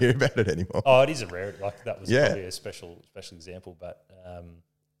you don't hear about it anymore. Oh, it is a rarity. Like, that was probably a special example. But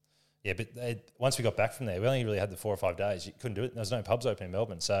once we got back from there, we only really had the 4 or 5 days. You couldn't do it. There was no pubs open in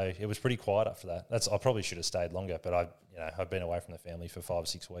Melbourne, so it was pretty quiet after that. I probably should have stayed longer, but I've been away from the family for 5 or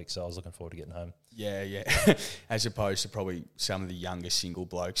 6 weeks, so I was looking forward to getting home. Yeah. As opposed to probably some of the younger single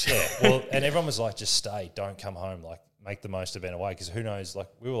blokes. Yeah, well, and everyone was like, just stay, don't come home, like, make the most of being away, because who knows, like,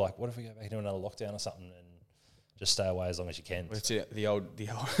 we were like, what if we go back into another lockdown or something, and just stay away as long as you can. It's the old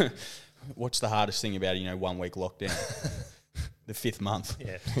what's the hardest thing about 1 week lockdown? The 5th month.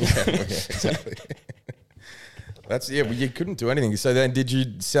 Yeah. Exactly. Well, you couldn't do anything. So then, did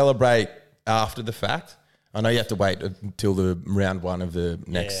you celebrate after the fact? I know you have to wait until the round 1 of the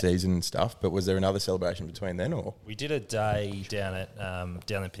next season and stuff, but was there another celebration between then, or? We did a day down at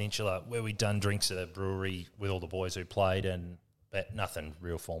down the peninsula where we'd done drinks at a brewery with all the boys who played, but nothing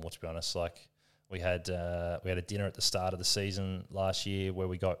real formal, to be honest. Like, we had a dinner at the start of the season last year where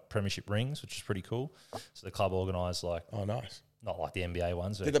we got Premiership rings, which is pretty cool. So the club organised, like, Oh, nice. not like the NBA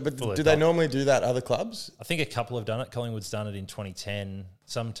ones. Do they normally do that, other clubs? I think a couple have done it. Collingwood's done it in 2010.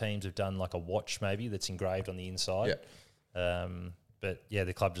 Some teams have done like a watch maybe that's engraved on the inside. Yeah. But yeah,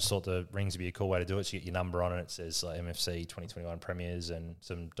 the club just thought the rings would be a cool way to do it. So you get your number on it. It says like MFC 2021 Premiers and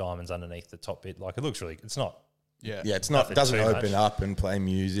some diamonds underneath the top bit. Like, it looks really, it's not. Yeah, it's not. It doesn't open up and play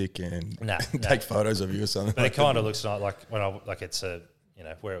music and take photos of you or something. But it kind of looks like when it's a,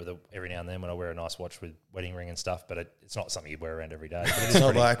 wear it every now and then when I wear a nice watch with wedding ring and stuff, but it's not something you wear around every day. But it's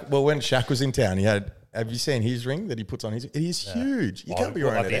not like, well, when Shaq was in town, have you seen his ring that he puts on his? It is huge. You can't be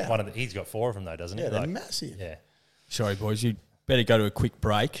wearing it out. He's got 4 of them though, doesn't he? Yeah, they're massive. Yeah. Sorry, boys, you better go to a quick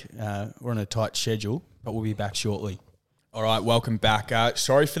break. We're on a tight schedule, but we'll be back shortly. All right, welcome back.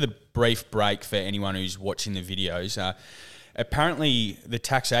 Sorry for the brief break for anyone who's watching the videos. Apparently, the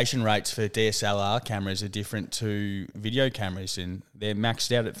taxation rates for DSLR cameras are different to video cameras, and they're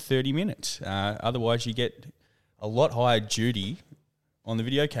maxed out at 30 minutes. Otherwise, you get a lot higher duty on the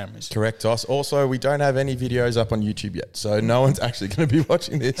video cameras. Correct, Toss. Also, we don't have any videos up on YouTube yet, so no one's actually going to be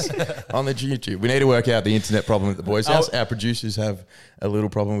watching this on the YouTube. We need to work out the internet problem at the boys' house. Our producers have a little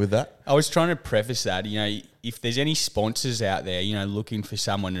problem with that. I was trying to preface that, if there's any sponsors out there, looking for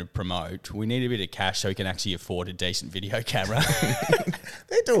someone to promote, we need a bit of cash so we can actually afford a decent video camera.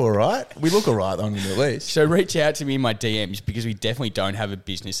 They do all right. We look all right on them at least. So reach out to me in my DMs because we definitely don't have a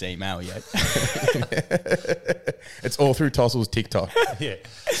business email yet. It's all through Tossel's TikTok. Yeah,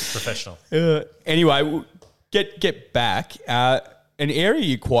 professional. Anyway, get back. An area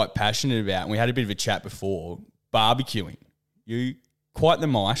you're quite passionate about, and we had a bit of a chat before, barbecuing. You quite the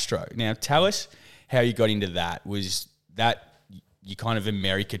maestro. Now, tell us how you got into that. Was that your kind of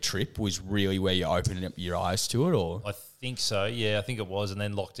America trip was really where you opened up your eyes to it, or? I think so. Yeah, I think it was, and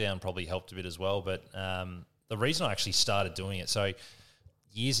then lockdown probably helped a bit as well. But the reason I actually started doing it, so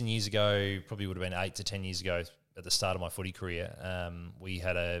years and years ago, probably would have been 8 to 10 years ago, at the start of my footy career, we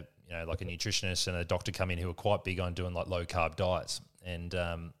had a nutritionist and a doctor come in who were quite big on doing like low carb diets, and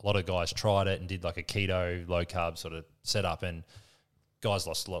a lot of guys tried it and did like a keto low carb sort of setup, and guys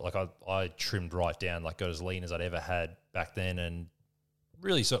lost a lot. Like I trimmed right down, like got as lean as I'd ever had back then, and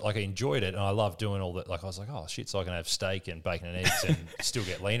really sort of like I enjoyed it, and I loved doing all that. Like I was like, oh shit, so I can have steak and bacon and eggs and still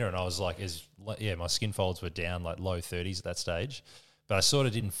get leaner. And I was like, my skin folds were down like low 30s at that stage. But I sort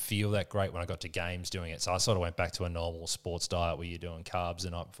of didn't feel that great when I got to games doing it. So I sort of went back to a normal sports diet where you're doing carbs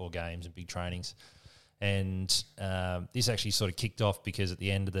the night before games and big trainings. And this actually sort of kicked off because at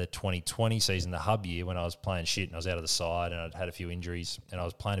the end of the 2020 season, the hub year, when I was playing shit and I was out of the side and I'd had a few injuries and I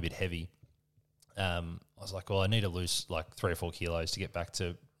was playing a bit heavy, I was like, well, I need to lose like 3 or 4 kilos to get back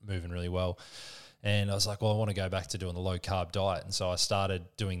to moving really well. And I was like, well, I want to go back to doing the low-carb diet. And so I started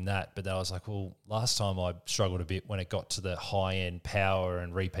doing that. But then I was like, well, last time I struggled a bit when it got to the high-end power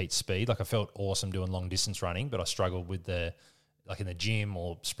and repeat speed. Like I felt awesome doing long-distance running, but I struggled with in the gym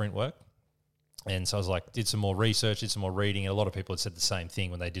or sprint work. And so I was like, did some more research, did some more reading. And a lot of people had said the same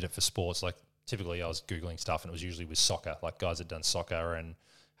thing when they did it for sports. Like typically I was Googling stuff and it was usually with soccer. Like guys had done soccer and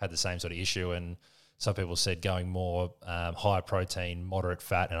had the same sort of issue. And some people said going more high protein, moderate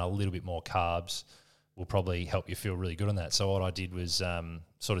fat, and a little bit more carbs will probably help you feel really good on that. So what I did was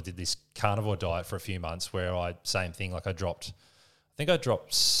sort of did this carnivore diet for a few months where same thing, like I dropped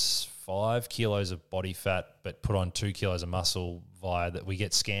 5 kilos of body fat, but put on 2 kilos of muscle via that we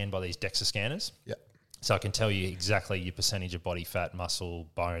get scanned by these DEXA scanners. Yeah. So I can tell you exactly your percentage of body fat, muscle,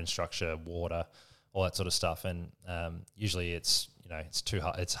 bone structure, water, all that sort of stuff. And usually it's too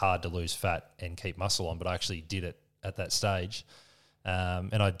hard. It's hard to lose fat and keep muscle on, but I actually did it at that stage.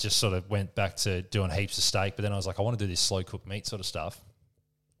 And I just sort of went back to doing heaps of steak, but then I was like, I want to do this slow cooked meat sort of stuff,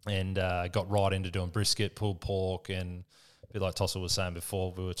 and got right into doing brisket, pulled pork, and a bit like Tossa was saying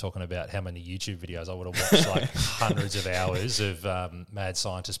before, we were talking about how many YouTube videos I would have watched, like hundreds of hours of Mad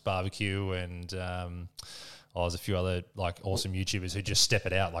Scientist Barbecue, and there's a few other like awesome YouTubers who just step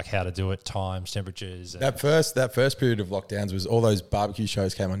it out, like how to do it, times, temperatures. And that first period of lockdowns was all those barbecue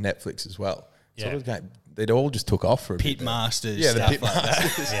shows came on Netflix as well. Yeah. So it all just took off for a Pit bit. Masters. Yeah, the Pit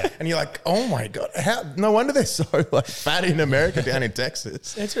Masters. Yeah. And you're like, oh my God, no wonder they're so like fat in America down in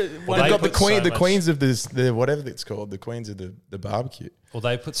Texas. They've got the queens of this, whatever it's called, the queens of the barbecue. Well,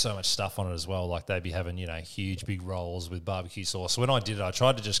 they put so much stuff on it as well. Like they'd be having, huge big rolls with barbecue sauce. So when I did it, I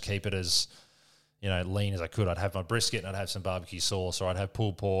tried to just keep it as, lean as I could. I'd have my brisket and I'd have some barbecue sauce, or I'd have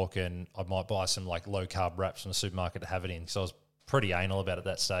pulled pork, and I might buy some like low carb wraps from the supermarket to have it in. So I was pretty anal about it at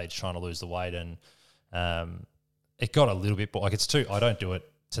that stage, trying to lose the weight, and it got a little bit, but like I don't do it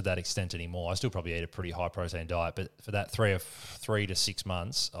to that extent anymore. I still probably eat a pretty high protein diet, but for that 3 to 6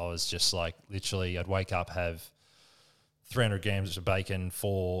 months, I was just like literally I'd wake up, have 300 grams of bacon,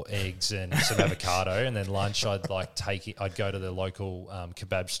 4 eggs and some avocado, and then lunch I'd go to the local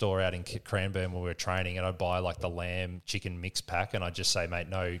kebab store out in Cranbourne where we were training, and I'd buy like the lamb chicken mix pack, and I'd just say, mate,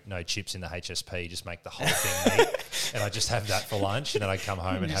 no chips in the HSP, just make the whole thing meat, and I'd just have that for lunch, and then I'd come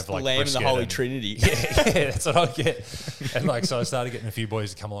home and have like lamb and the Holy Trinity. Yeah, that's what I'd get. And like so I started getting a few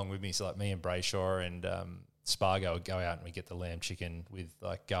boys to come along with me, so like me and Brayshaw and Spargo would go out and we get the lamb chicken with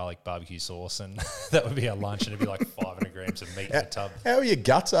like garlic barbecue sauce, and that would be our lunch, and it'd be like 500 grams of meat in the tub. How are your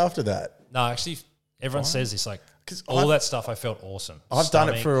guts after that? No, actually, everyone says this, like, because all that stuff I felt awesome. I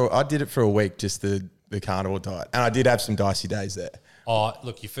did it for a week, just the carnivore diet, and I did have some dicey days there. Oh,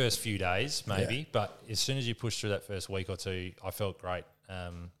 look, your first few days maybe, but as soon as you push through that first week or two, I felt great.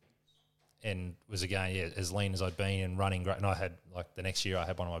 And was again, as lean as I'd been and running great. And I had like the next year I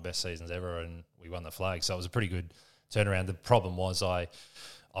had one of my best seasons ever, and we won the flag. So it was a pretty good turnaround. The problem was I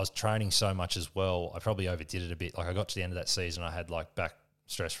was training so much as well. I probably overdid it a bit. Like I got to the end of that season, I had like back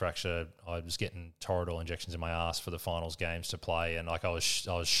stress fracture. I was getting Toradol injections in my ass for the finals games to play, and like I was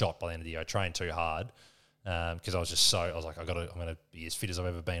shot by the end of the year. I trained too hard because I was like I'm going to be as fit as I've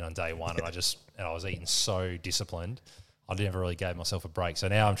ever been on day one, and I was eating so disciplined. I never really gave myself a break. So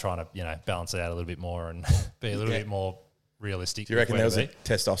now I'm trying to, balance it out a little bit more and be a little bit more realistic. Do you reckon there was a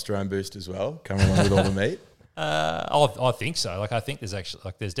testosterone boost as well coming along with all the meat? I think so. Like I think there's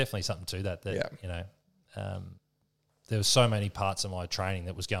definitely something to that. There was so many parts of my training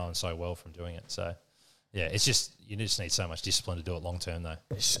that was going so well from doing it. So Yeah, it's just you just need so much discipline to do it long term, though.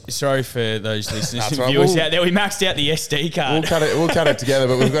 Sorry for those listeners and right. viewers out there. We maxed out the SD card. We'll cut it together,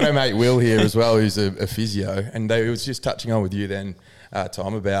 but we've got our mate Will here as well, who's a physio, and he was just touching on with you then,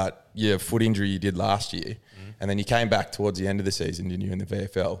 Tom, about your foot injury you did last year, and then you came back towards the end of the season, didn't you, in the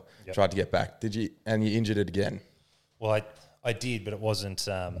VFL? Yep. Tried to get back, did you? And you injured it again. Well, I did, but it wasn't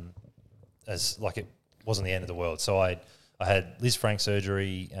it wasn't the end of the world. So I had Liz Frank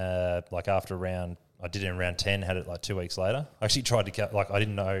surgery after round. I did it in round 10, had it 2 weeks later. I actually tried to I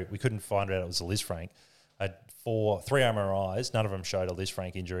didn't know, we couldn't find out it was a Liz Frank. I had 3 MRIs, none of them showed a Liz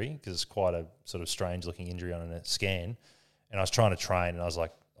Frank injury because it's quite a sort of strange looking injury on a scan. And I was trying to train and I was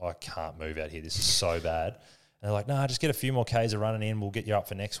like, I can't move out here. This is so bad. And they're like, no, just get a few more Ks of running in. We'll get you up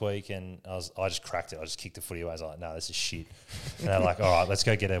for next week. And I just cracked it. I just kicked the footy away. I was like, no, this is shit. And they're like, all right, let's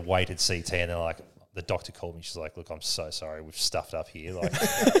go get a weighted CT. And they're like, the doctor called me. She's like, look, I'm so sorry. We've stuffed up here. Like,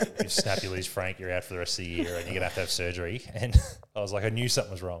 you've snapped your Liz Frank. You're out for the rest of the year and you're going to have surgery. And I was like, I knew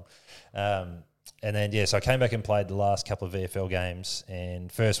something was wrong. And then, so I came back and played the last couple of VFL games.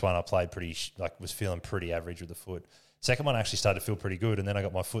 And first one I played was feeling pretty average with the foot. Second one I actually started to feel pretty good. And then I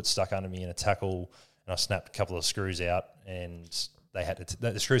got my foot stuck under me in a tackle and I snapped a couple of screws out and they had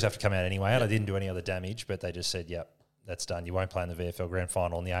the screws have to come out anyway. And I didn't do any other damage, but they just said, yep, that's done. You won't play in the VFL Grand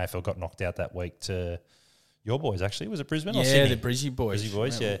Final. And the AFL got knocked out that week to your boys, actually. Was it Brisbane or Sydney? Yeah, the Brizzy boys.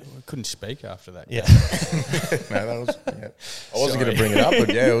 Yeah. We couldn't speak after that. Yeah. No, that was... Yeah. I wasn't going to bring it up,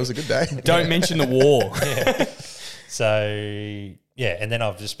 but yeah, it was a good day. Don't mention the war. Yeah. So, and then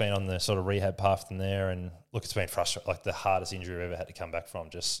I've just been on the sort of rehab path from there. And look, it's been frustrating. Like the hardest injury I've ever had to come back from.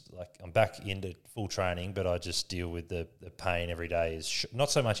 Just like I'm back into full training, but I just deal with the pain every day. Is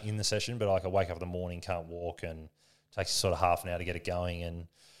not so much in the session, but like I wake up in the morning, can't walk, and it takes sort of half an hour to get it going. And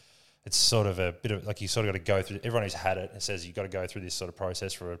it's sort of a bit of like you sort of got to go through. Everyone who's had it says you've got to go through this sort of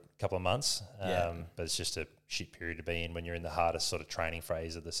process for a couple of months. But it's just a shit period to be in when you're in the hardest sort of training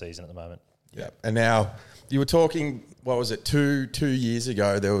phase of the season at the moment. Yeah. And now you were talking, what was it, two years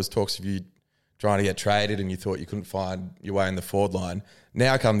ago, there was talks of you trying to get traded and you thought you couldn't find your way in the forward line.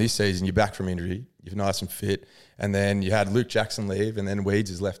 Now come this season, you're back from injury, you're nice and fit, and then you had Luke Jackson leave and then Weeds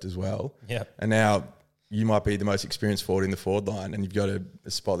has left as well. Yeah. And now you might be the most experienced forward in the forward line and you've got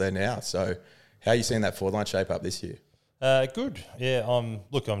a spot there now. So how are you seeing that forward line shape up this year? Good. Yeah. I'm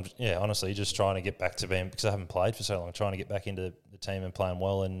honestly just trying to get back to being, because I haven't played for so long, trying to get back into the team and playing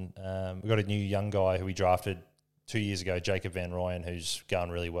well. And we've got a new young guy who we drafted 2 years ago, Jacob Van Rooyen, who's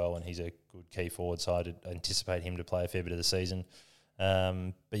going really well and he's a good key forward. So I'd anticipate him to play a fair bit of the season.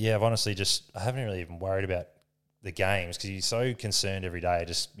 But yeah, I've honestly I haven't really even worried about the games because you're so concerned every day,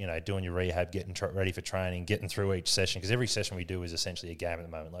 just, doing your rehab, getting ready for training, getting through each session. Because every session we do is essentially a game at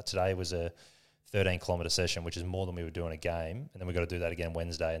the moment. Like today was a 13-kilometre session, which is more than we would do in a game. And then we've got to do that again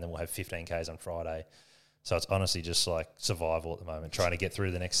Wednesday, and then we'll have 15 Ks on Friday. So it's honestly just like survival at the moment, trying to get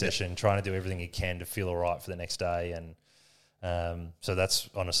through the next session, trying to do everything you can to feel all right for the next day. And so that's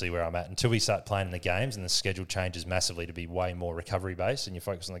honestly where I'm at. Until we start playing in the games and the schedule changes massively to be way more recovery-based and you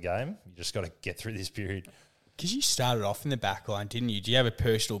focus on the game, you just got to get through this period. Because you started off in the back line, didn't you? Do you have a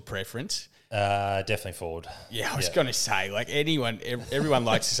personal preference? Definitely forward. Yeah, I was going to say, like everyone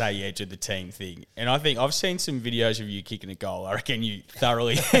likes to say, yeah, do the team thing. And I think I've seen some videos of you kicking a goal. I reckon you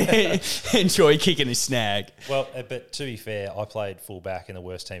thoroughly enjoy kicking a snag. Well, but to be fair, I played full back in the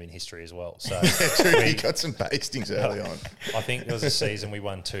worst team in history as well. So you got some bastings early on. I think there was a season we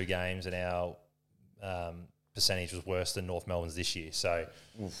won 2 games and our percentage was worse than North Melbourne's this year. So,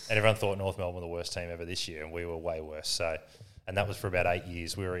 and everyone thought North Melbourne were the worst team ever this year, and we were way worse. So, and that was for about 8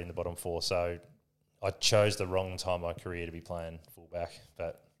 years. We were in the bottom 4. So, I chose the wrong time in my career to be playing fullback.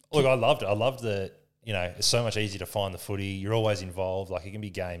 But look, I loved it. I loved it's so much easier to find the footy. You're always involved. Like it can be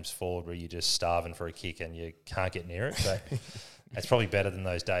games forward where you're just starving for a kick and you can't get near it. But it's probably better than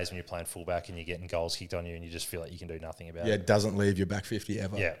those days when you're playing fullback and you're getting goals kicked on you and you just feel like you can do nothing about it. Yeah, it doesn't leave your back 50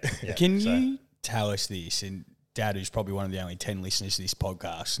 ever. Yeah. Can you tell us this, and Dad, who's probably one of the only 10 listeners to this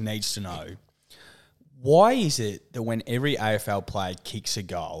podcast, needs to know, why is it that when every AFL player kicks a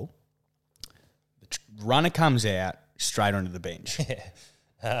goal, the runner comes out straight onto the bench?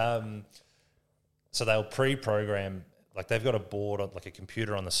 Yeah. So they'll pre-program, like they've got a board, like a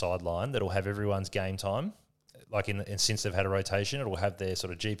computer on the sideline that'll have everyone's game time. Like and since they've had a rotation, it'll have their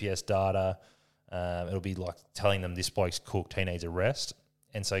sort of GPS data. It'll be like telling them this bloke's cooked, he needs a rest.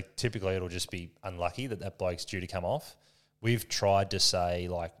 And so typically it'll just be unlucky that bloke's due to come off. We've tried to say,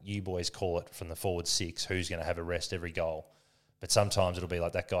 like, you boys call it from the forward 6, who's going to have a rest every goal. But sometimes it'll be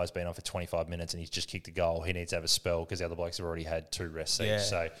like that guy's been on for 25 minutes and he's just kicked a goal. He needs to have a spell because the other blokes have already had 2 rest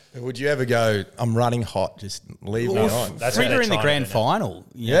seats. Yeah. So Would you ever go, I'm running hot, just leave me on? That's what Frigga they're in the trying grand to do now. final.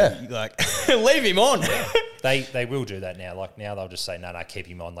 Yeah. You like, leave him on. They will do that now. Like now they'll just say, no, keep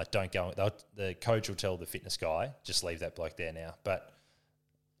him on. Like don't go. The coach will tell the fitness guy, just leave that bloke there now. But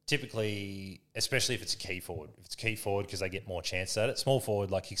typically, especially if it's a key forward, because they get more chances at it. Small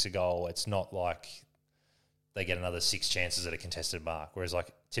forward like kicks a goal, it's not like they get another 6 chances at a contested mark. Whereas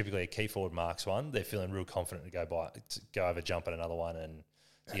like typically a key forward marks one, they're feeling real confident to go over jump at another one, and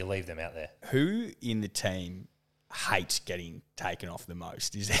so you leave them out there. Who in the team hates getting taken off the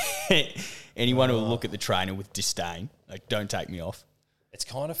most? Is there anyone who will look at the trainer with disdain? Like, don't take me off. It's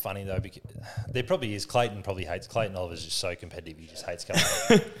kind of funny though, because there probably is. Clayton probably hates. Clayton Oliver's just so competitive, he just hates coming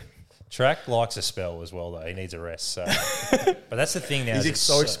off. Track likes a spell as well though. He needs a rest. So, but that's the thing now. He's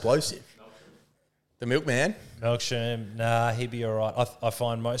so explosive. The milkman. Melksham, nah, he'd be all right. I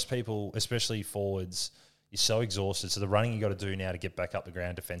find most people, especially forwards, you're so exhausted. So the running you got to do now to get back up the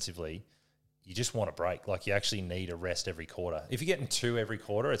ground defensively, you just want a break. Like you actually need a rest every quarter. If you're getting 2 every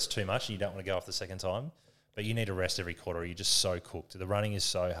quarter, it's too much and you don't want to go off the second time. But you need a rest every quarter. You're just so cooked. The running is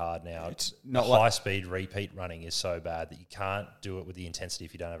so hard now. It's not the like- high-speed repeat running is so bad that you can't do it with the intensity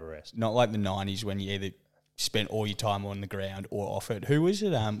if you don't have a rest. Not like the 90s when you either spent all your time on the ground or off it. Who was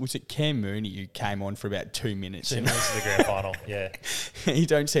it? Was it Cam Mooney who came on for about 2 minutes? 2 minutes of the grand final, yeah. You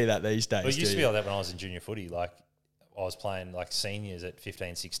don't see that these days, Well, it used do to be you? like that when I was in junior footy. Like I was playing like seniors at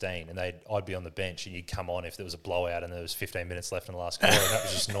 15, 16, and I'd be on the bench and you'd come on if there was a blowout and there was 15 minutes left in the last quarter. And that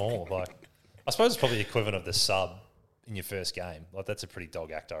was just normal. Like I suppose it's probably the equivalent of the sub in your first game. Like that's a pretty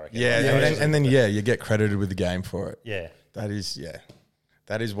dog act, I reckon. Yeah, Like, and then you get credited with the game for it. yeah.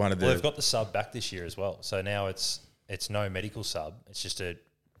 That is one of the... Well, they've got the sub back this year as well. So now it's no medical sub. It's just a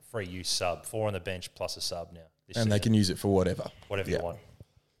free use sub. 4 on the bench plus a sub now. This and they season. can use it for whatever. Whatever you want.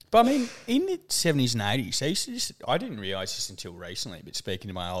 But I mean, in the 70s and 80s, I didn't realise this until recently, but speaking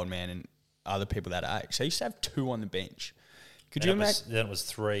to my old man and other people that age, they used to have 2 on the bench. Could you imagine? Then it was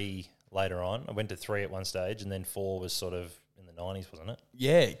 3 later on. I went to 3 at one stage, and then 4 was sort of in the 90s, wasn't it?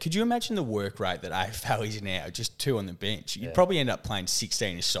 Yeah. Could you imagine the work rate that AFL is now? Just 2 on the bench. You'd probably end up playing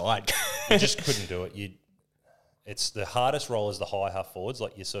 16 aside. You just couldn't do it. It's the hardest role is the high half forwards.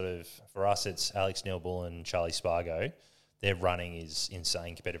 Like you sort of, for us, it's Alex Neil-Bull and Charlie Spargo. Their running is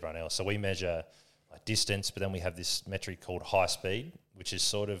insane compared to everyone else. So we measure like distance, but then we have this metric called high speed, which is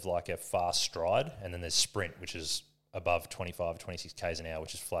sort of like a fast stride. And then there's sprint, which is above 25, 26 Ks an hour,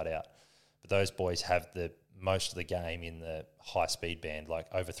 which is flat out. But those boys have the most of the game in the high speed band, like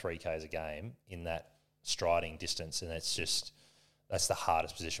over 3 Ks a game in that striding distance. And it's just, that's the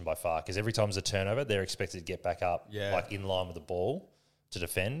hardest position by far because every time there's a turnover, they're expected to get back up like in line with the ball to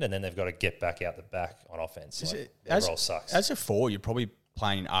defend, and then they've got to get back out the back on offense. That role sucks. As a 4, you're probably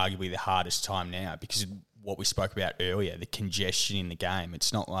playing arguably the hardest time now because of what we spoke about earlier, the congestion in the game.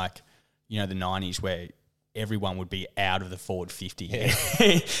 It's not like, the 90s where everyone would be out of the forward 50.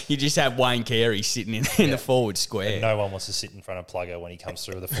 Yeah. You just have Wayne Carey sitting in the forward square. And no one wants to sit in front of Plugger when he comes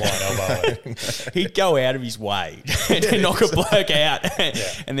through with a flying elbow. He'd go out of his way to knock a bloke out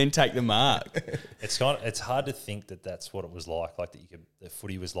and then take the mark. It's hard to think that that's what it was like that the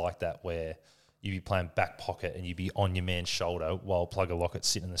footy was like that, where you'd be playing back pocket and you'd be on your man's shoulder while Plugger Lockett's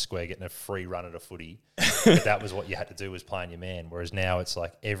sitting in the square getting a free run at a footy. But that was what you had to do, was playing your man. Whereas now it's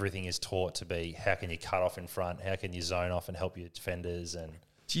like everything is taught to be, how can you cut off in front? How can you zone off and help your defenders? And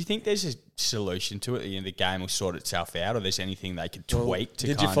do you think there's a solution to it? The game will sort itself out, or there's anything they could tweak to?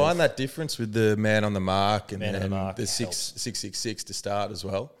 Did you find that difference with the man on the mark and Man on the mark the 666 to start as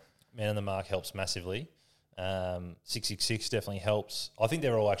well? Man on the mark helps massively. 666 definitely helps. I think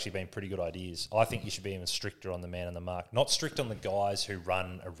they're all actually been pretty good ideas. I think you should be even stricter on the man on the mark. Not strict on the guys who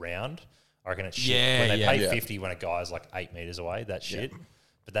run around. I reckon it's shit. When they pay 50 when a guy's like 8 metres away, that's shit.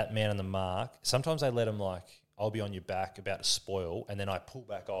 But that man on the mark, sometimes they let them I'll be on your back about to spoil, and then I pull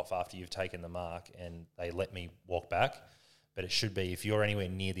back off after you've taken the mark and they let me walk back. But it should be, if you're anywhere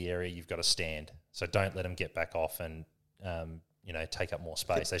near the area, you've got to stand. So don't let them get back off and take up more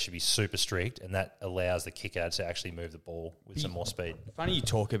space. They should be super strict, and that allows the kicker to actually move the ball with some more speed. Funny you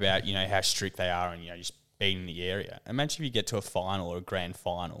talk about, how strict they are and, just being in the area. Imagine if you get to a final or a grand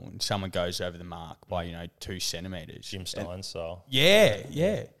final and someone goes over the mark by, 2 centimetres. Jim Stein style.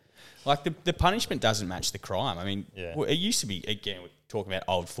 Yeah. Like the punishment doesn't match the crime. I mean, it used to be, again, we're talking about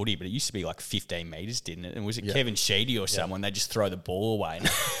old footy, but it used to be like 15 metres, didn't it? And was it Kevin Sheedy or someone? They just throw the ball away.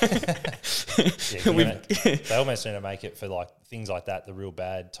 They almost need to make it for things like that, the real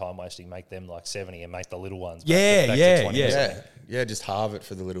bad time wasting, make them 70 and make the little ones. Yeah, just halve it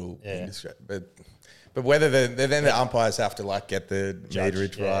for the little indiscreet. But But whether then the umpires have to like get the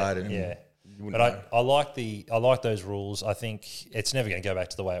meterage right. And But I like those rules. I think it's never going to go back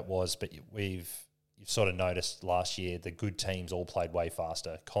to the way it was. But you've sort of noticed last year the good teams all played way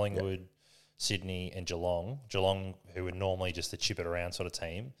faster. Collingwood, Sydney, and Geelong. Geelong, who would normally just the chip it around sort of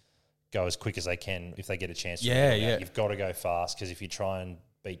team, go as quick as they can if they get a chance. You've got to go fast because if you try and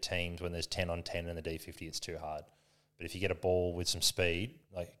beat teams when there's 10 on 10 in the D50, it's too hard. But if you get a ball with some speed,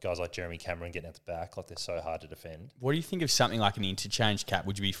 like guys like Jeremy Cameron getting at the back, like they're so hard to defend. What do you think of something like an interchange cap?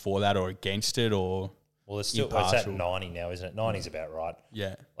 Would you be for that or against it, or? Well, it's at 90 now, isn't it? 90's about right.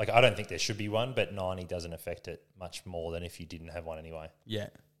 Yeah. Like I don't think there should be one, but 90 doesn't affect it much more than if you didn't have one anyway. Yeah.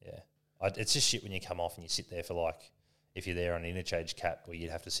 Yeah. It's just shit when you come off and you sit there for like, if you're there on an interchange cap where you'd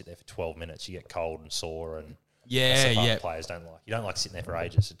have to sit there for 12 minutes, you get cold and sore and that's the part players don't like. You don't like sitting there for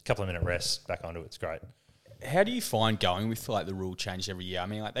ages. A couple of minute rest, back onto it's great. How do you find going with like the rule change every year? I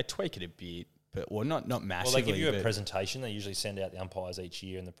mean, like they tweak it a bit, but not massively. Well, they give you a presentation. They usually send out the umpires each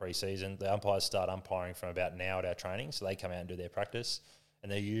year in the pre-season. The umpires start umpiring from about now at our training, so they come out and do their practice,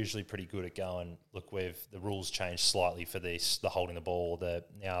 and they're usually pretty good at going, look, the rules changed slightly for this, the holding the ball.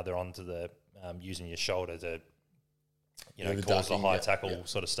 Now they're on to the using your shoulder to cause the high tackle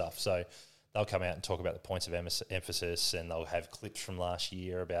sort of stuff. So they'll come out and talk about the points of emphasis, and they'll have clips from last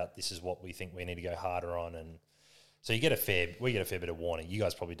year about this is what we think we need to go harder on. And so we get a fair bit of warning. You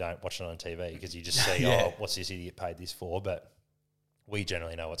guys probably don't watch it on TV because you just see, what's this idiot paid this for? But we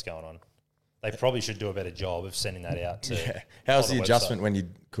generally know what's going on. They probably should do a better job of sending that out to. Yeah. How's the adjustment when you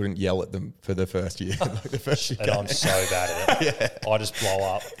couldn't yell at them for the first year? And I'm so bad at it. I just blow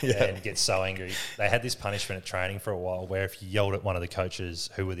up and get so angry. They had this punishment at training for a while where if you yelled at one of the coaches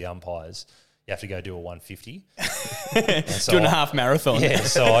who were the umpires, you have to go do a 150. So 2.5 marathon. Yeah,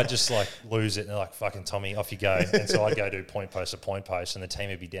 so I just like lose it and they're like, fucking Tommy, off you go. And so I'd go do point post to point post and the team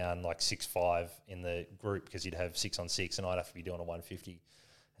would be down like 6-5 in the group because you'd have 6 on 6 and I'd have to be doing a 150.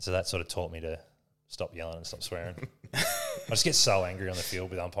 And so that sort of taught me to stop yelling and stop swearing. I just get so angry on the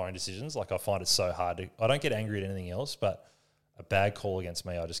field with umpiring decisions. Like I find it so hard to, I don't get angry at anything else, but a bad call against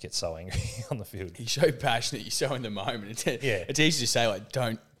me, I just get so angry on the field. You're so passionate, you're so in the moment. It's easy to say like,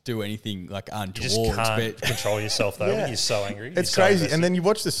 don't do anything like untoward. You just can't control yourself though when you're so angry. It's crazy. And then you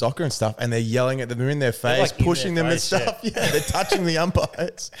watch the soccer and stuff and they're yelling at them, they're in their face, like pushing them and stuff. Yeah, they're touching the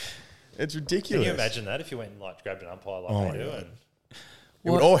umpires. It's ridiculous. Can you imagine that if you went and like grabbed an umpire like they do?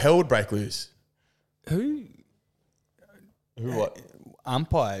 And all hell would break loose. Who what?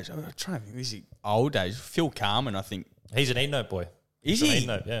 Umpires. I'm trying to think. This is old days. Phil Carman, I think. He's an Edenhope boy. Is he?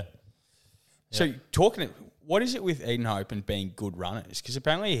 Edenhope, yeah. So what is it with Edenhope and being good runners? Because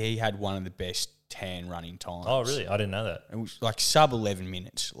apparently he had one of the best tan running times. Oh, really? I didn't know that. It was like sub 11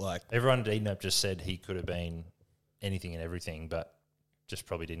 minutes. Like everyone at Edenhope just said he could have been anything and everything, but just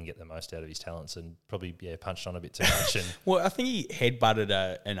probably didn't get the most out of his talents and probably punched on a bit too much. And well, I think he headbutted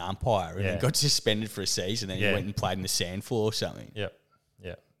an umpire and then got suspended for a season. Then he went and played in the sand floor or something. Yep.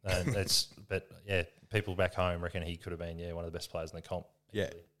 And people back home reckon he could have been one of the best players in the comp. Yeah.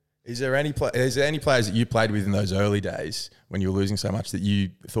 Is there any players that you played with in those early days when you were losing so much that you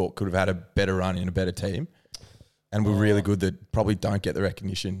thought could have had a better run in a better team and were really good that probably don't get the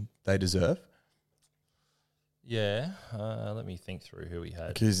recognition they deserve? Yeah, let me think through who we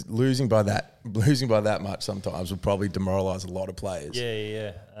had. Because losing by that much sometimes would probably demoralise a lot of players.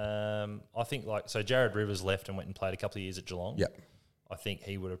 Yeah. I think Jared Rivers left and went and played a couple of years at Geelong. Yep. I think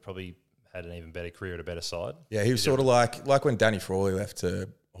he would have probably had an even better career at a better side. Yeah, he was sort of like when Danny Frawley left to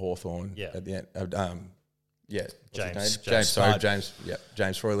Hawthorn at the end.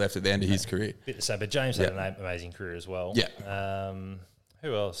 James Frawley left at the end of his career. Bit the same, but James had an amazing career as well. Yeah.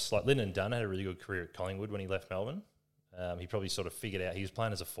 Who else? Like Lyndon Dunn had a really good career at Collingwood when he left Melbourne. He probably sort of figured out he was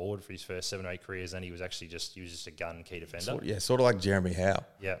playing as a forward for his first 7 or 8 careers, and he was just a gun key defender. Sort of like Jeremy Howe.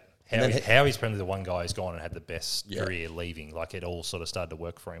 Yeah. Howie's probably the one guy who's gone and had the best career leaving. Like it all sort of started to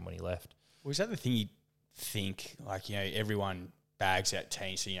work for him when he left. Was that the thing you think? Like everyone bags out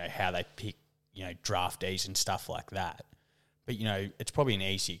teams, so how they pick draftees and stuff like that. But it's probably an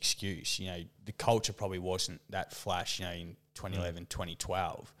easy excuse. The culture probably wasn't that flash. In 2011,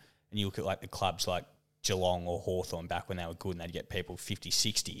 2012, and you look at like the clubs like Geelong or Hawthorn back when they were good and they'd get people 50,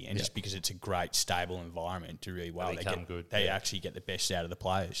 60, and just because it's a great, stable environment to really they actually get the best out of the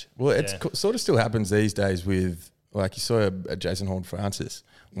players. Well, it sort of still happens these days with, like you saw Jason Horne-Francis.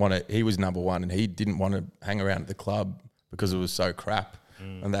 He was number one and he didn't want to hang around at the club because it was so crap.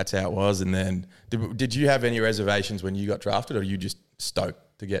 And that's how it was. And then did you have any reservations when you got drafted, or were you just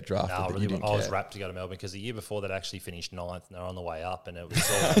stoked to get drafted? No, I was rapt to go to Melbourne because the year before that actually finished 9th and they're on the way up and it was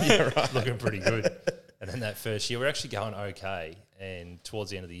all looking pretty good. And then that first year, we're actually going okay. And towards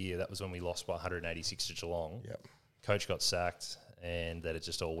the end of the year, that was when we lost by 186 to Geelong. Yep. Coach got sacked, and that it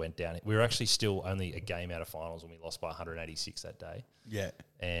just all went down. We were actually still only a game out of finals when we lost by 186 that day. Yeah.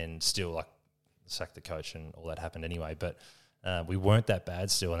 And still, sacked the coach and all that happened anyway. But we weren't that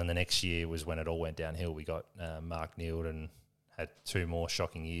bad still. And then the next year was when it all went downhill. We got Mark Neild and had 2 more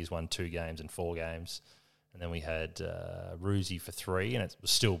shocking years, won 2 games and 4 games. And then we had Roosie for 3, and it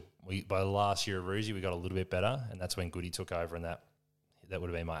was still by the last year of Roosie we got a little bit better, and that's when Goody took over, and that would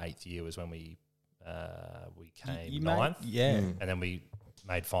have been my 8th year was when we came 9th, and then we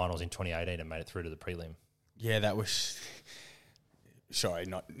made finals in 2018 and made it through to the prelim. Yeah, that was sorry,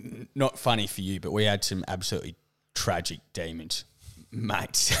 not funny for you, but we had some absolutely tragic demons.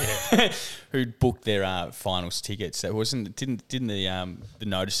 Mates who'd booked their finals tickets. That didn't the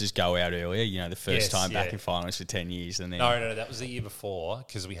notices go out earlier? You know, the first time back in finals for 10 years, and then no, that was the year before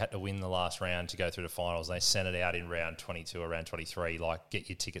because we had to win the last round to go through the finals. They sent it out in round 22 or round 23, get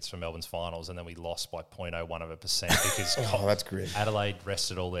your tickets for Melbourne's finals, and then we lost by 0.01% because that's great. Adelaide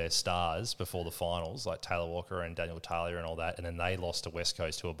rested all their stars before the finals, like Taylor Walker and Daniel Taylor and all that, and then they lost to West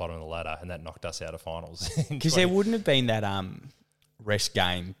Coast to a bottom of the ladder, and that knocked us out of finals. Because there wouldn't have been that rest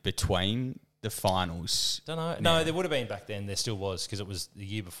game between the finals. Don't know. No, there would have been back then. There still was because it was the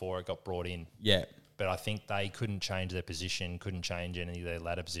year before it got brought in. Yeah. But I think they couldn't change their position, couldn't change any of their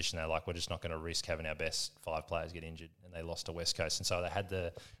ladder position. They're like, we're just not going to risk having our best 5 players get injured. And they lost to West Coast. And so they had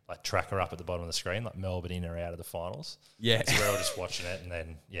the tracker up at the bottom of the screen, like Melbourne in or out of the finals. Yeah. So we were all just watching it. And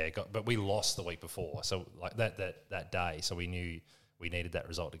then, but we lost the week before. So that day. So we knew we needed that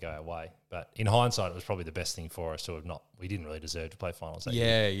result to go our way. But in hindsight, it was probably the best thing for us to have not. We didn't really deserve to play finals that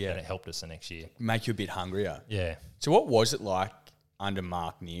year. Yeah. And it helped us the next year. Make you a bit hungrier. Yeah. So what was it like under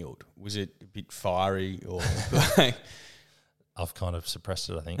Mark Neild? Was it a bit fiery or I've kind of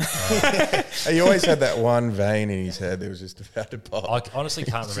suppressed it, I think. He always had that one vein in his head that was just about to pop. I honestly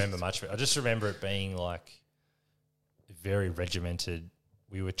can't remember much of it. I just remember it being very regimented.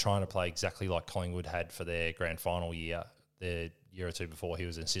 We were trying to play exactly like Collingwood had for their grand final year. The year or two before he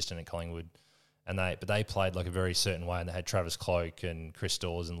was an assistant at Collingwood, and they played a very certain way, and they had Travis Cloke and Chris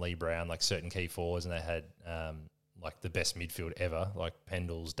Dawes and Lee Brown, certain key forwards, and they had the best midfield ever, like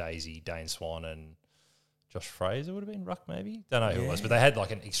Pendles, Daisy, Dane Swan, and Josh Fraser would have been ruck maybe. Don't know who it was, but they had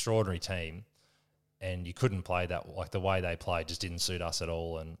an extraordinary team, and you couldn't play that the way they played just didn't suit us at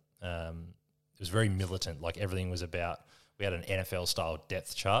all, and it was very militant. Everything was about. We had an NFL-style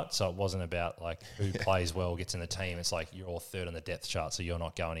depth chart, so it wasn't about who plays well gets in the team. It's you're all third on the depth chart, so you're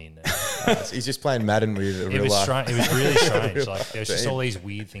not going in. He's just playing Madden with a real life. It was really strange. There was just all these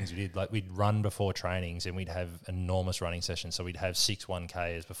weird things we did. We'd run before trainings, and we'd have enormous running sessions. So we'd have 6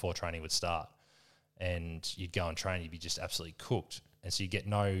 1Ks before training would start, and you'd go and train. You'd be just absolutely cooked. And so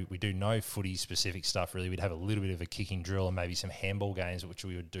we do no footy-specific stuff really. We'd have a little bit of a kicking drill and maybe some handball games, which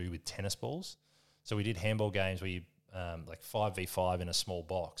we would do with tennis balls. So we did handball games where you 5v5 in a small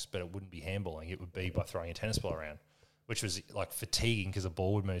box, but it wouldn't be handballing. It would be by throwing a tennis ball around, which was fatiguing because the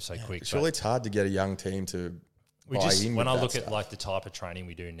ball would move so quick. Surely it's hard to get a young team to buy in. When I look at the type of training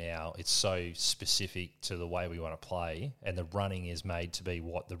we do now, it's so specific to the way we want to play, and the running is made to be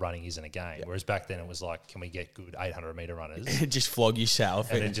what the running is in a game. Yep. Whereas back then it was can we get good 800-metre runners? Just flog yourself.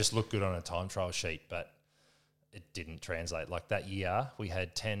 And then just look good on a time trial sheet, but it didn't translate. That year, we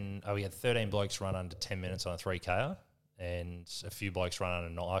had 13 blokes run under 10 minutes on a 3K, and a few blokes run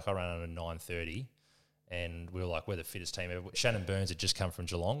under I ran under 9:30, and we were we're the fittest team ever. Shannon Burns had just come from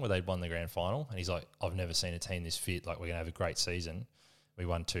Geelong where they'd won the grand final, and he's I've never seen a team this fit. We're going to have a great season. We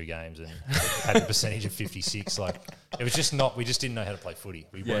won 2 games and had a percentage of 56. It was just we just didn't know how to play footy.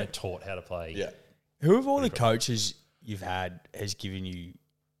 We weren't taught how to play. Yeah. Who of all the coaches you've had has given you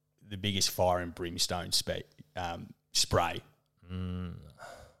the biggest fire and brimstone spray?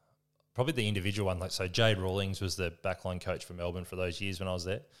 Probably the individual one. So Jade Rawlings was the backline coach for Melbourne for those years when I was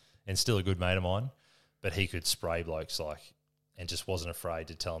there, and still a good mate of mine. But he could spray blokes and just wasn't afraid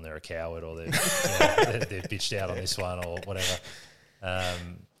to tell them they're a coward or they're bitched out on this one or whatever.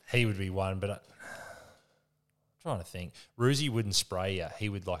 He would be one, but I'm trying to think. Roosie wouldn't spray you. He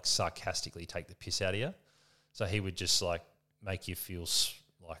would sarcastically take the piss out of you. So he would just make you feel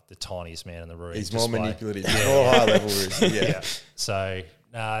like the tiniest man in the room. He's more manipulative. More high level. Yeah. So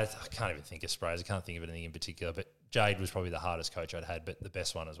I can't even think of sprays. I can't think of anything in particular. But Jade was probably the hardest coach I'd had, but the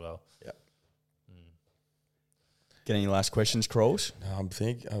best one as well. Yeah. Get any last questions, Crawls? No, I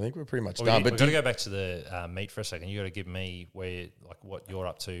think we're pretty much done. But we've got to go back to the meet for a second. You got to give me where what you're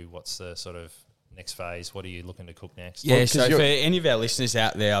up to. What's the sort of next phase? What are you looking to cook next? Yeah, so for any of our listeners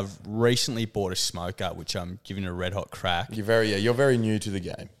out there, I've recently bought a smoker, which I'm giving a red hot crack. You're very new to the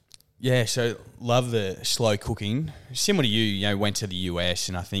game. Yeah, so love the slow cooking. Similar to you, went to the US,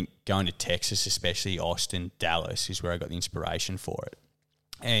 and I think going to Texas, especially Austin, Dallas, is where I got the inspiration for it.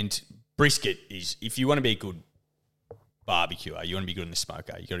 And brisket is, if you want to be a good barbecuer, you want to be good in the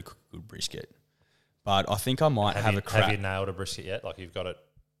smoker, you got to cook a good brisket. But I think I might have a crack. Have you nailed a brisket yet? Like you've got it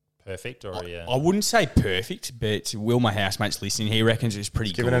perfect, or I wouldn't say perfect, but Will, my housemate's listening. He reckons it's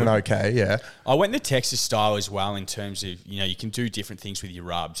pretty good. Giving it an okay, yeah. I went the Texas style as well in terms of, you can do different things with your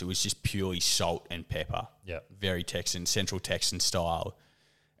rubs. It was just purely salt and pepper. Yeah. Very Texan, Central Texan style.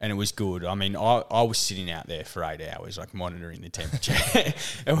 And it was good. I mean, I was sitting out there for 8 hours, like monitoring the temperature.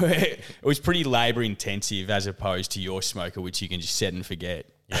 It was pretty labour intensive as opposed to your smoker, which you can just set and forget.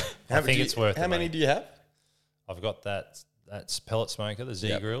 Yeah. I think it's worth it. How many do you have? I've got that's pellet smoker, the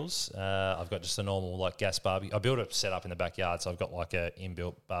Z Grills. I've got just a normal like gas barbecue. I built a setup in the backyard, so I've got like a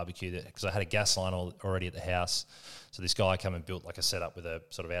inbuilt barbecue because I had a gas line already at the house. So this guy came and built like a setup with a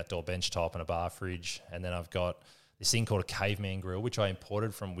sort of outdoor bench top and a bar fridge, and then I've got this thing called a caveman grill, which I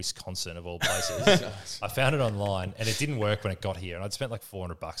imported from Wisconsin of all places. I found it online and it didn't work when it got here, and I'd spent like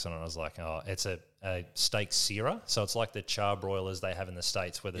 $400 on it. I was like, oh, it's a steak searer, so it's like the char broilers they have in the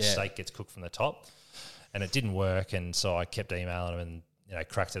States where the steak gets cooked from the top. And it didn't work, and so I kept emailing them and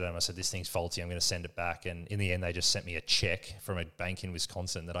cracked it at them. I said, this thing's faulty, I'm going to send it back. And in the end, they just sent me a check from a bank in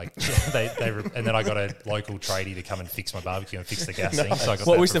Wisconsin that and then I got a local tradie to come and fix my barbecue and fix the gas thing. So I got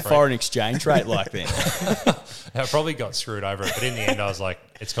what was the foreign exchange rate like then? I probably got screwed over it, but in the end, I was like,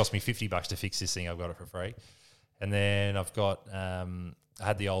 it's cost me $50 to fix this thing. I've got it for free. And then I've got I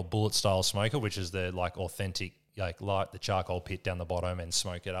had the old bullet style smoker, which is the like authentic, like light the charcoal pit down the bottom and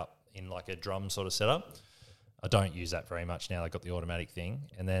smoke it up in like a drum sort of setup. I don't use that very much now. I got the automatic thing.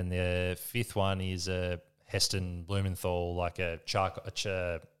 And then the fifth one is a Heston Blumenthal, like a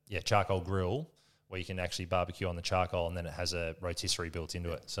charcoal grill where you can actually barbecue on the charcoal, and then it has a rotisserie built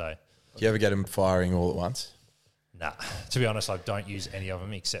into it. So, do you ever get them firing all at once? Nah. To be honest, I don't use any of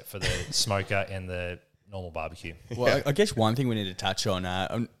them except for the smoker and the normal barbecue. Well, I guess one thing we need to touch on,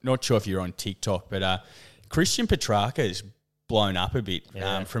 I'm not sure if you're on TikTok, but Christian Petrarca's blown up a bit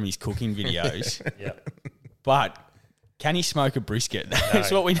from his cooking videos. Yeah. But can he smoke a brisket?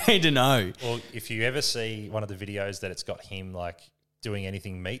 That's what we need to know. Well, if you ever see one of the videos that it's got him like doing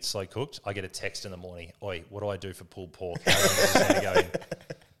anything meat slow cooked, I get a text in the morning, oi, what do I do for pulled pork? How long is this gonna go in?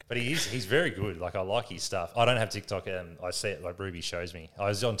 But he's very good. Like, I like his stuff. I don't have TikTok, and I see it like Ruby shows me. I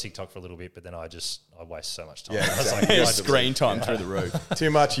was on TikTok for a little bit, but then I waste so much time. Yeah, exactly. Like, screen time through the roof. Too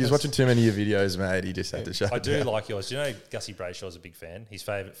much. He was watching too many of your videos, mate. He just had to show. I do like yours. Do you know Gussie Brayshaw's a big fan? His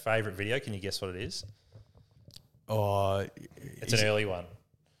favourite video. Can you guess what it is? Oh, it's an early one.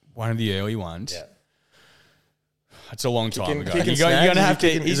 One of the early ones. Yeah. It's a long time ago. You're going to have to.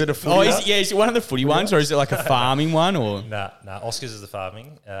 Is it a footy? Is it one of the footy ones, or is it like a farming one? Or Nah. Oscar's is the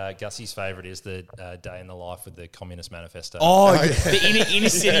farming. Gussie's favourite is the day in the life with the Communist Manifesto. Oh, the inner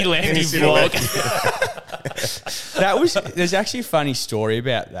city lefty vlog. There's actually a funny story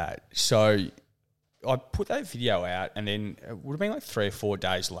about that. So I put that video out, and then it would have been like 3 or 4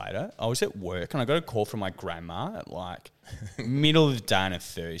 days later, I was at work and I got a call from my grandma at like middle of the day on a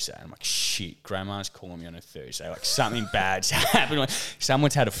Thursday. And I'm like, shit, grandma's calling me on a Thursday. Like, something bad's happened. Like,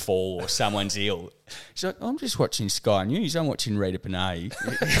 someone's had a fall or someone's ill. She's like, I'm just watching Sky News. I'm watching Rita Panay.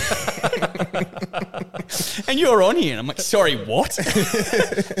 And you're on here. And I'm like, sorry, what?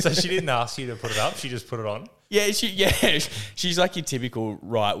 So she didn't ask you to put it up. She just put it on. Yeah, she's like your typical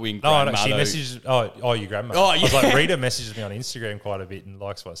right-wing grandmother. No, she messages, your grandma. Oh, yeah. I was like, Rita messages me on Instagram quite a bit and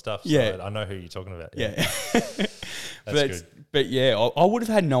likes my stuff. So yeah. I know who you're talking about. Yeah. That's good. But yeah, I would have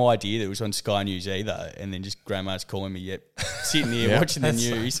had no idea that it was on Sky News either. And then just grandma's calling me, sitting here watching the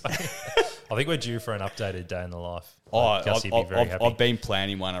news. I think we're due for an updated day in the life. I've been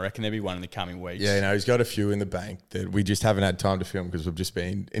planning one. I reckon there'll be one in the coming weeks. Yeah, he's got a few in the bank that we just haven't had time to film because we've just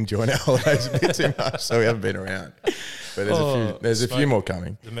been enjoying our holidays a bit too much, so we haven't been around. But there's a few more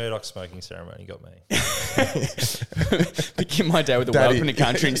coming. The Murdoch smoking ceremony got me. Begin my day with a welcome to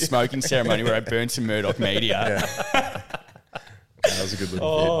country and smoking ceremony where I burned some Murdoch media. Yeah. That was a good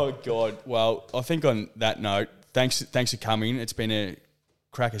little bit. God. Well, I think on that note, thanks for coming. It's been a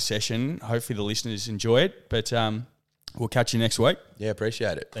cracker session. Hopefully the listeners enjoy it, but we'll catch you next week. Yeah,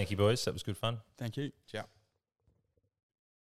 appreciate it. Thank you, boys. That was good fun. Thank you. Ciao.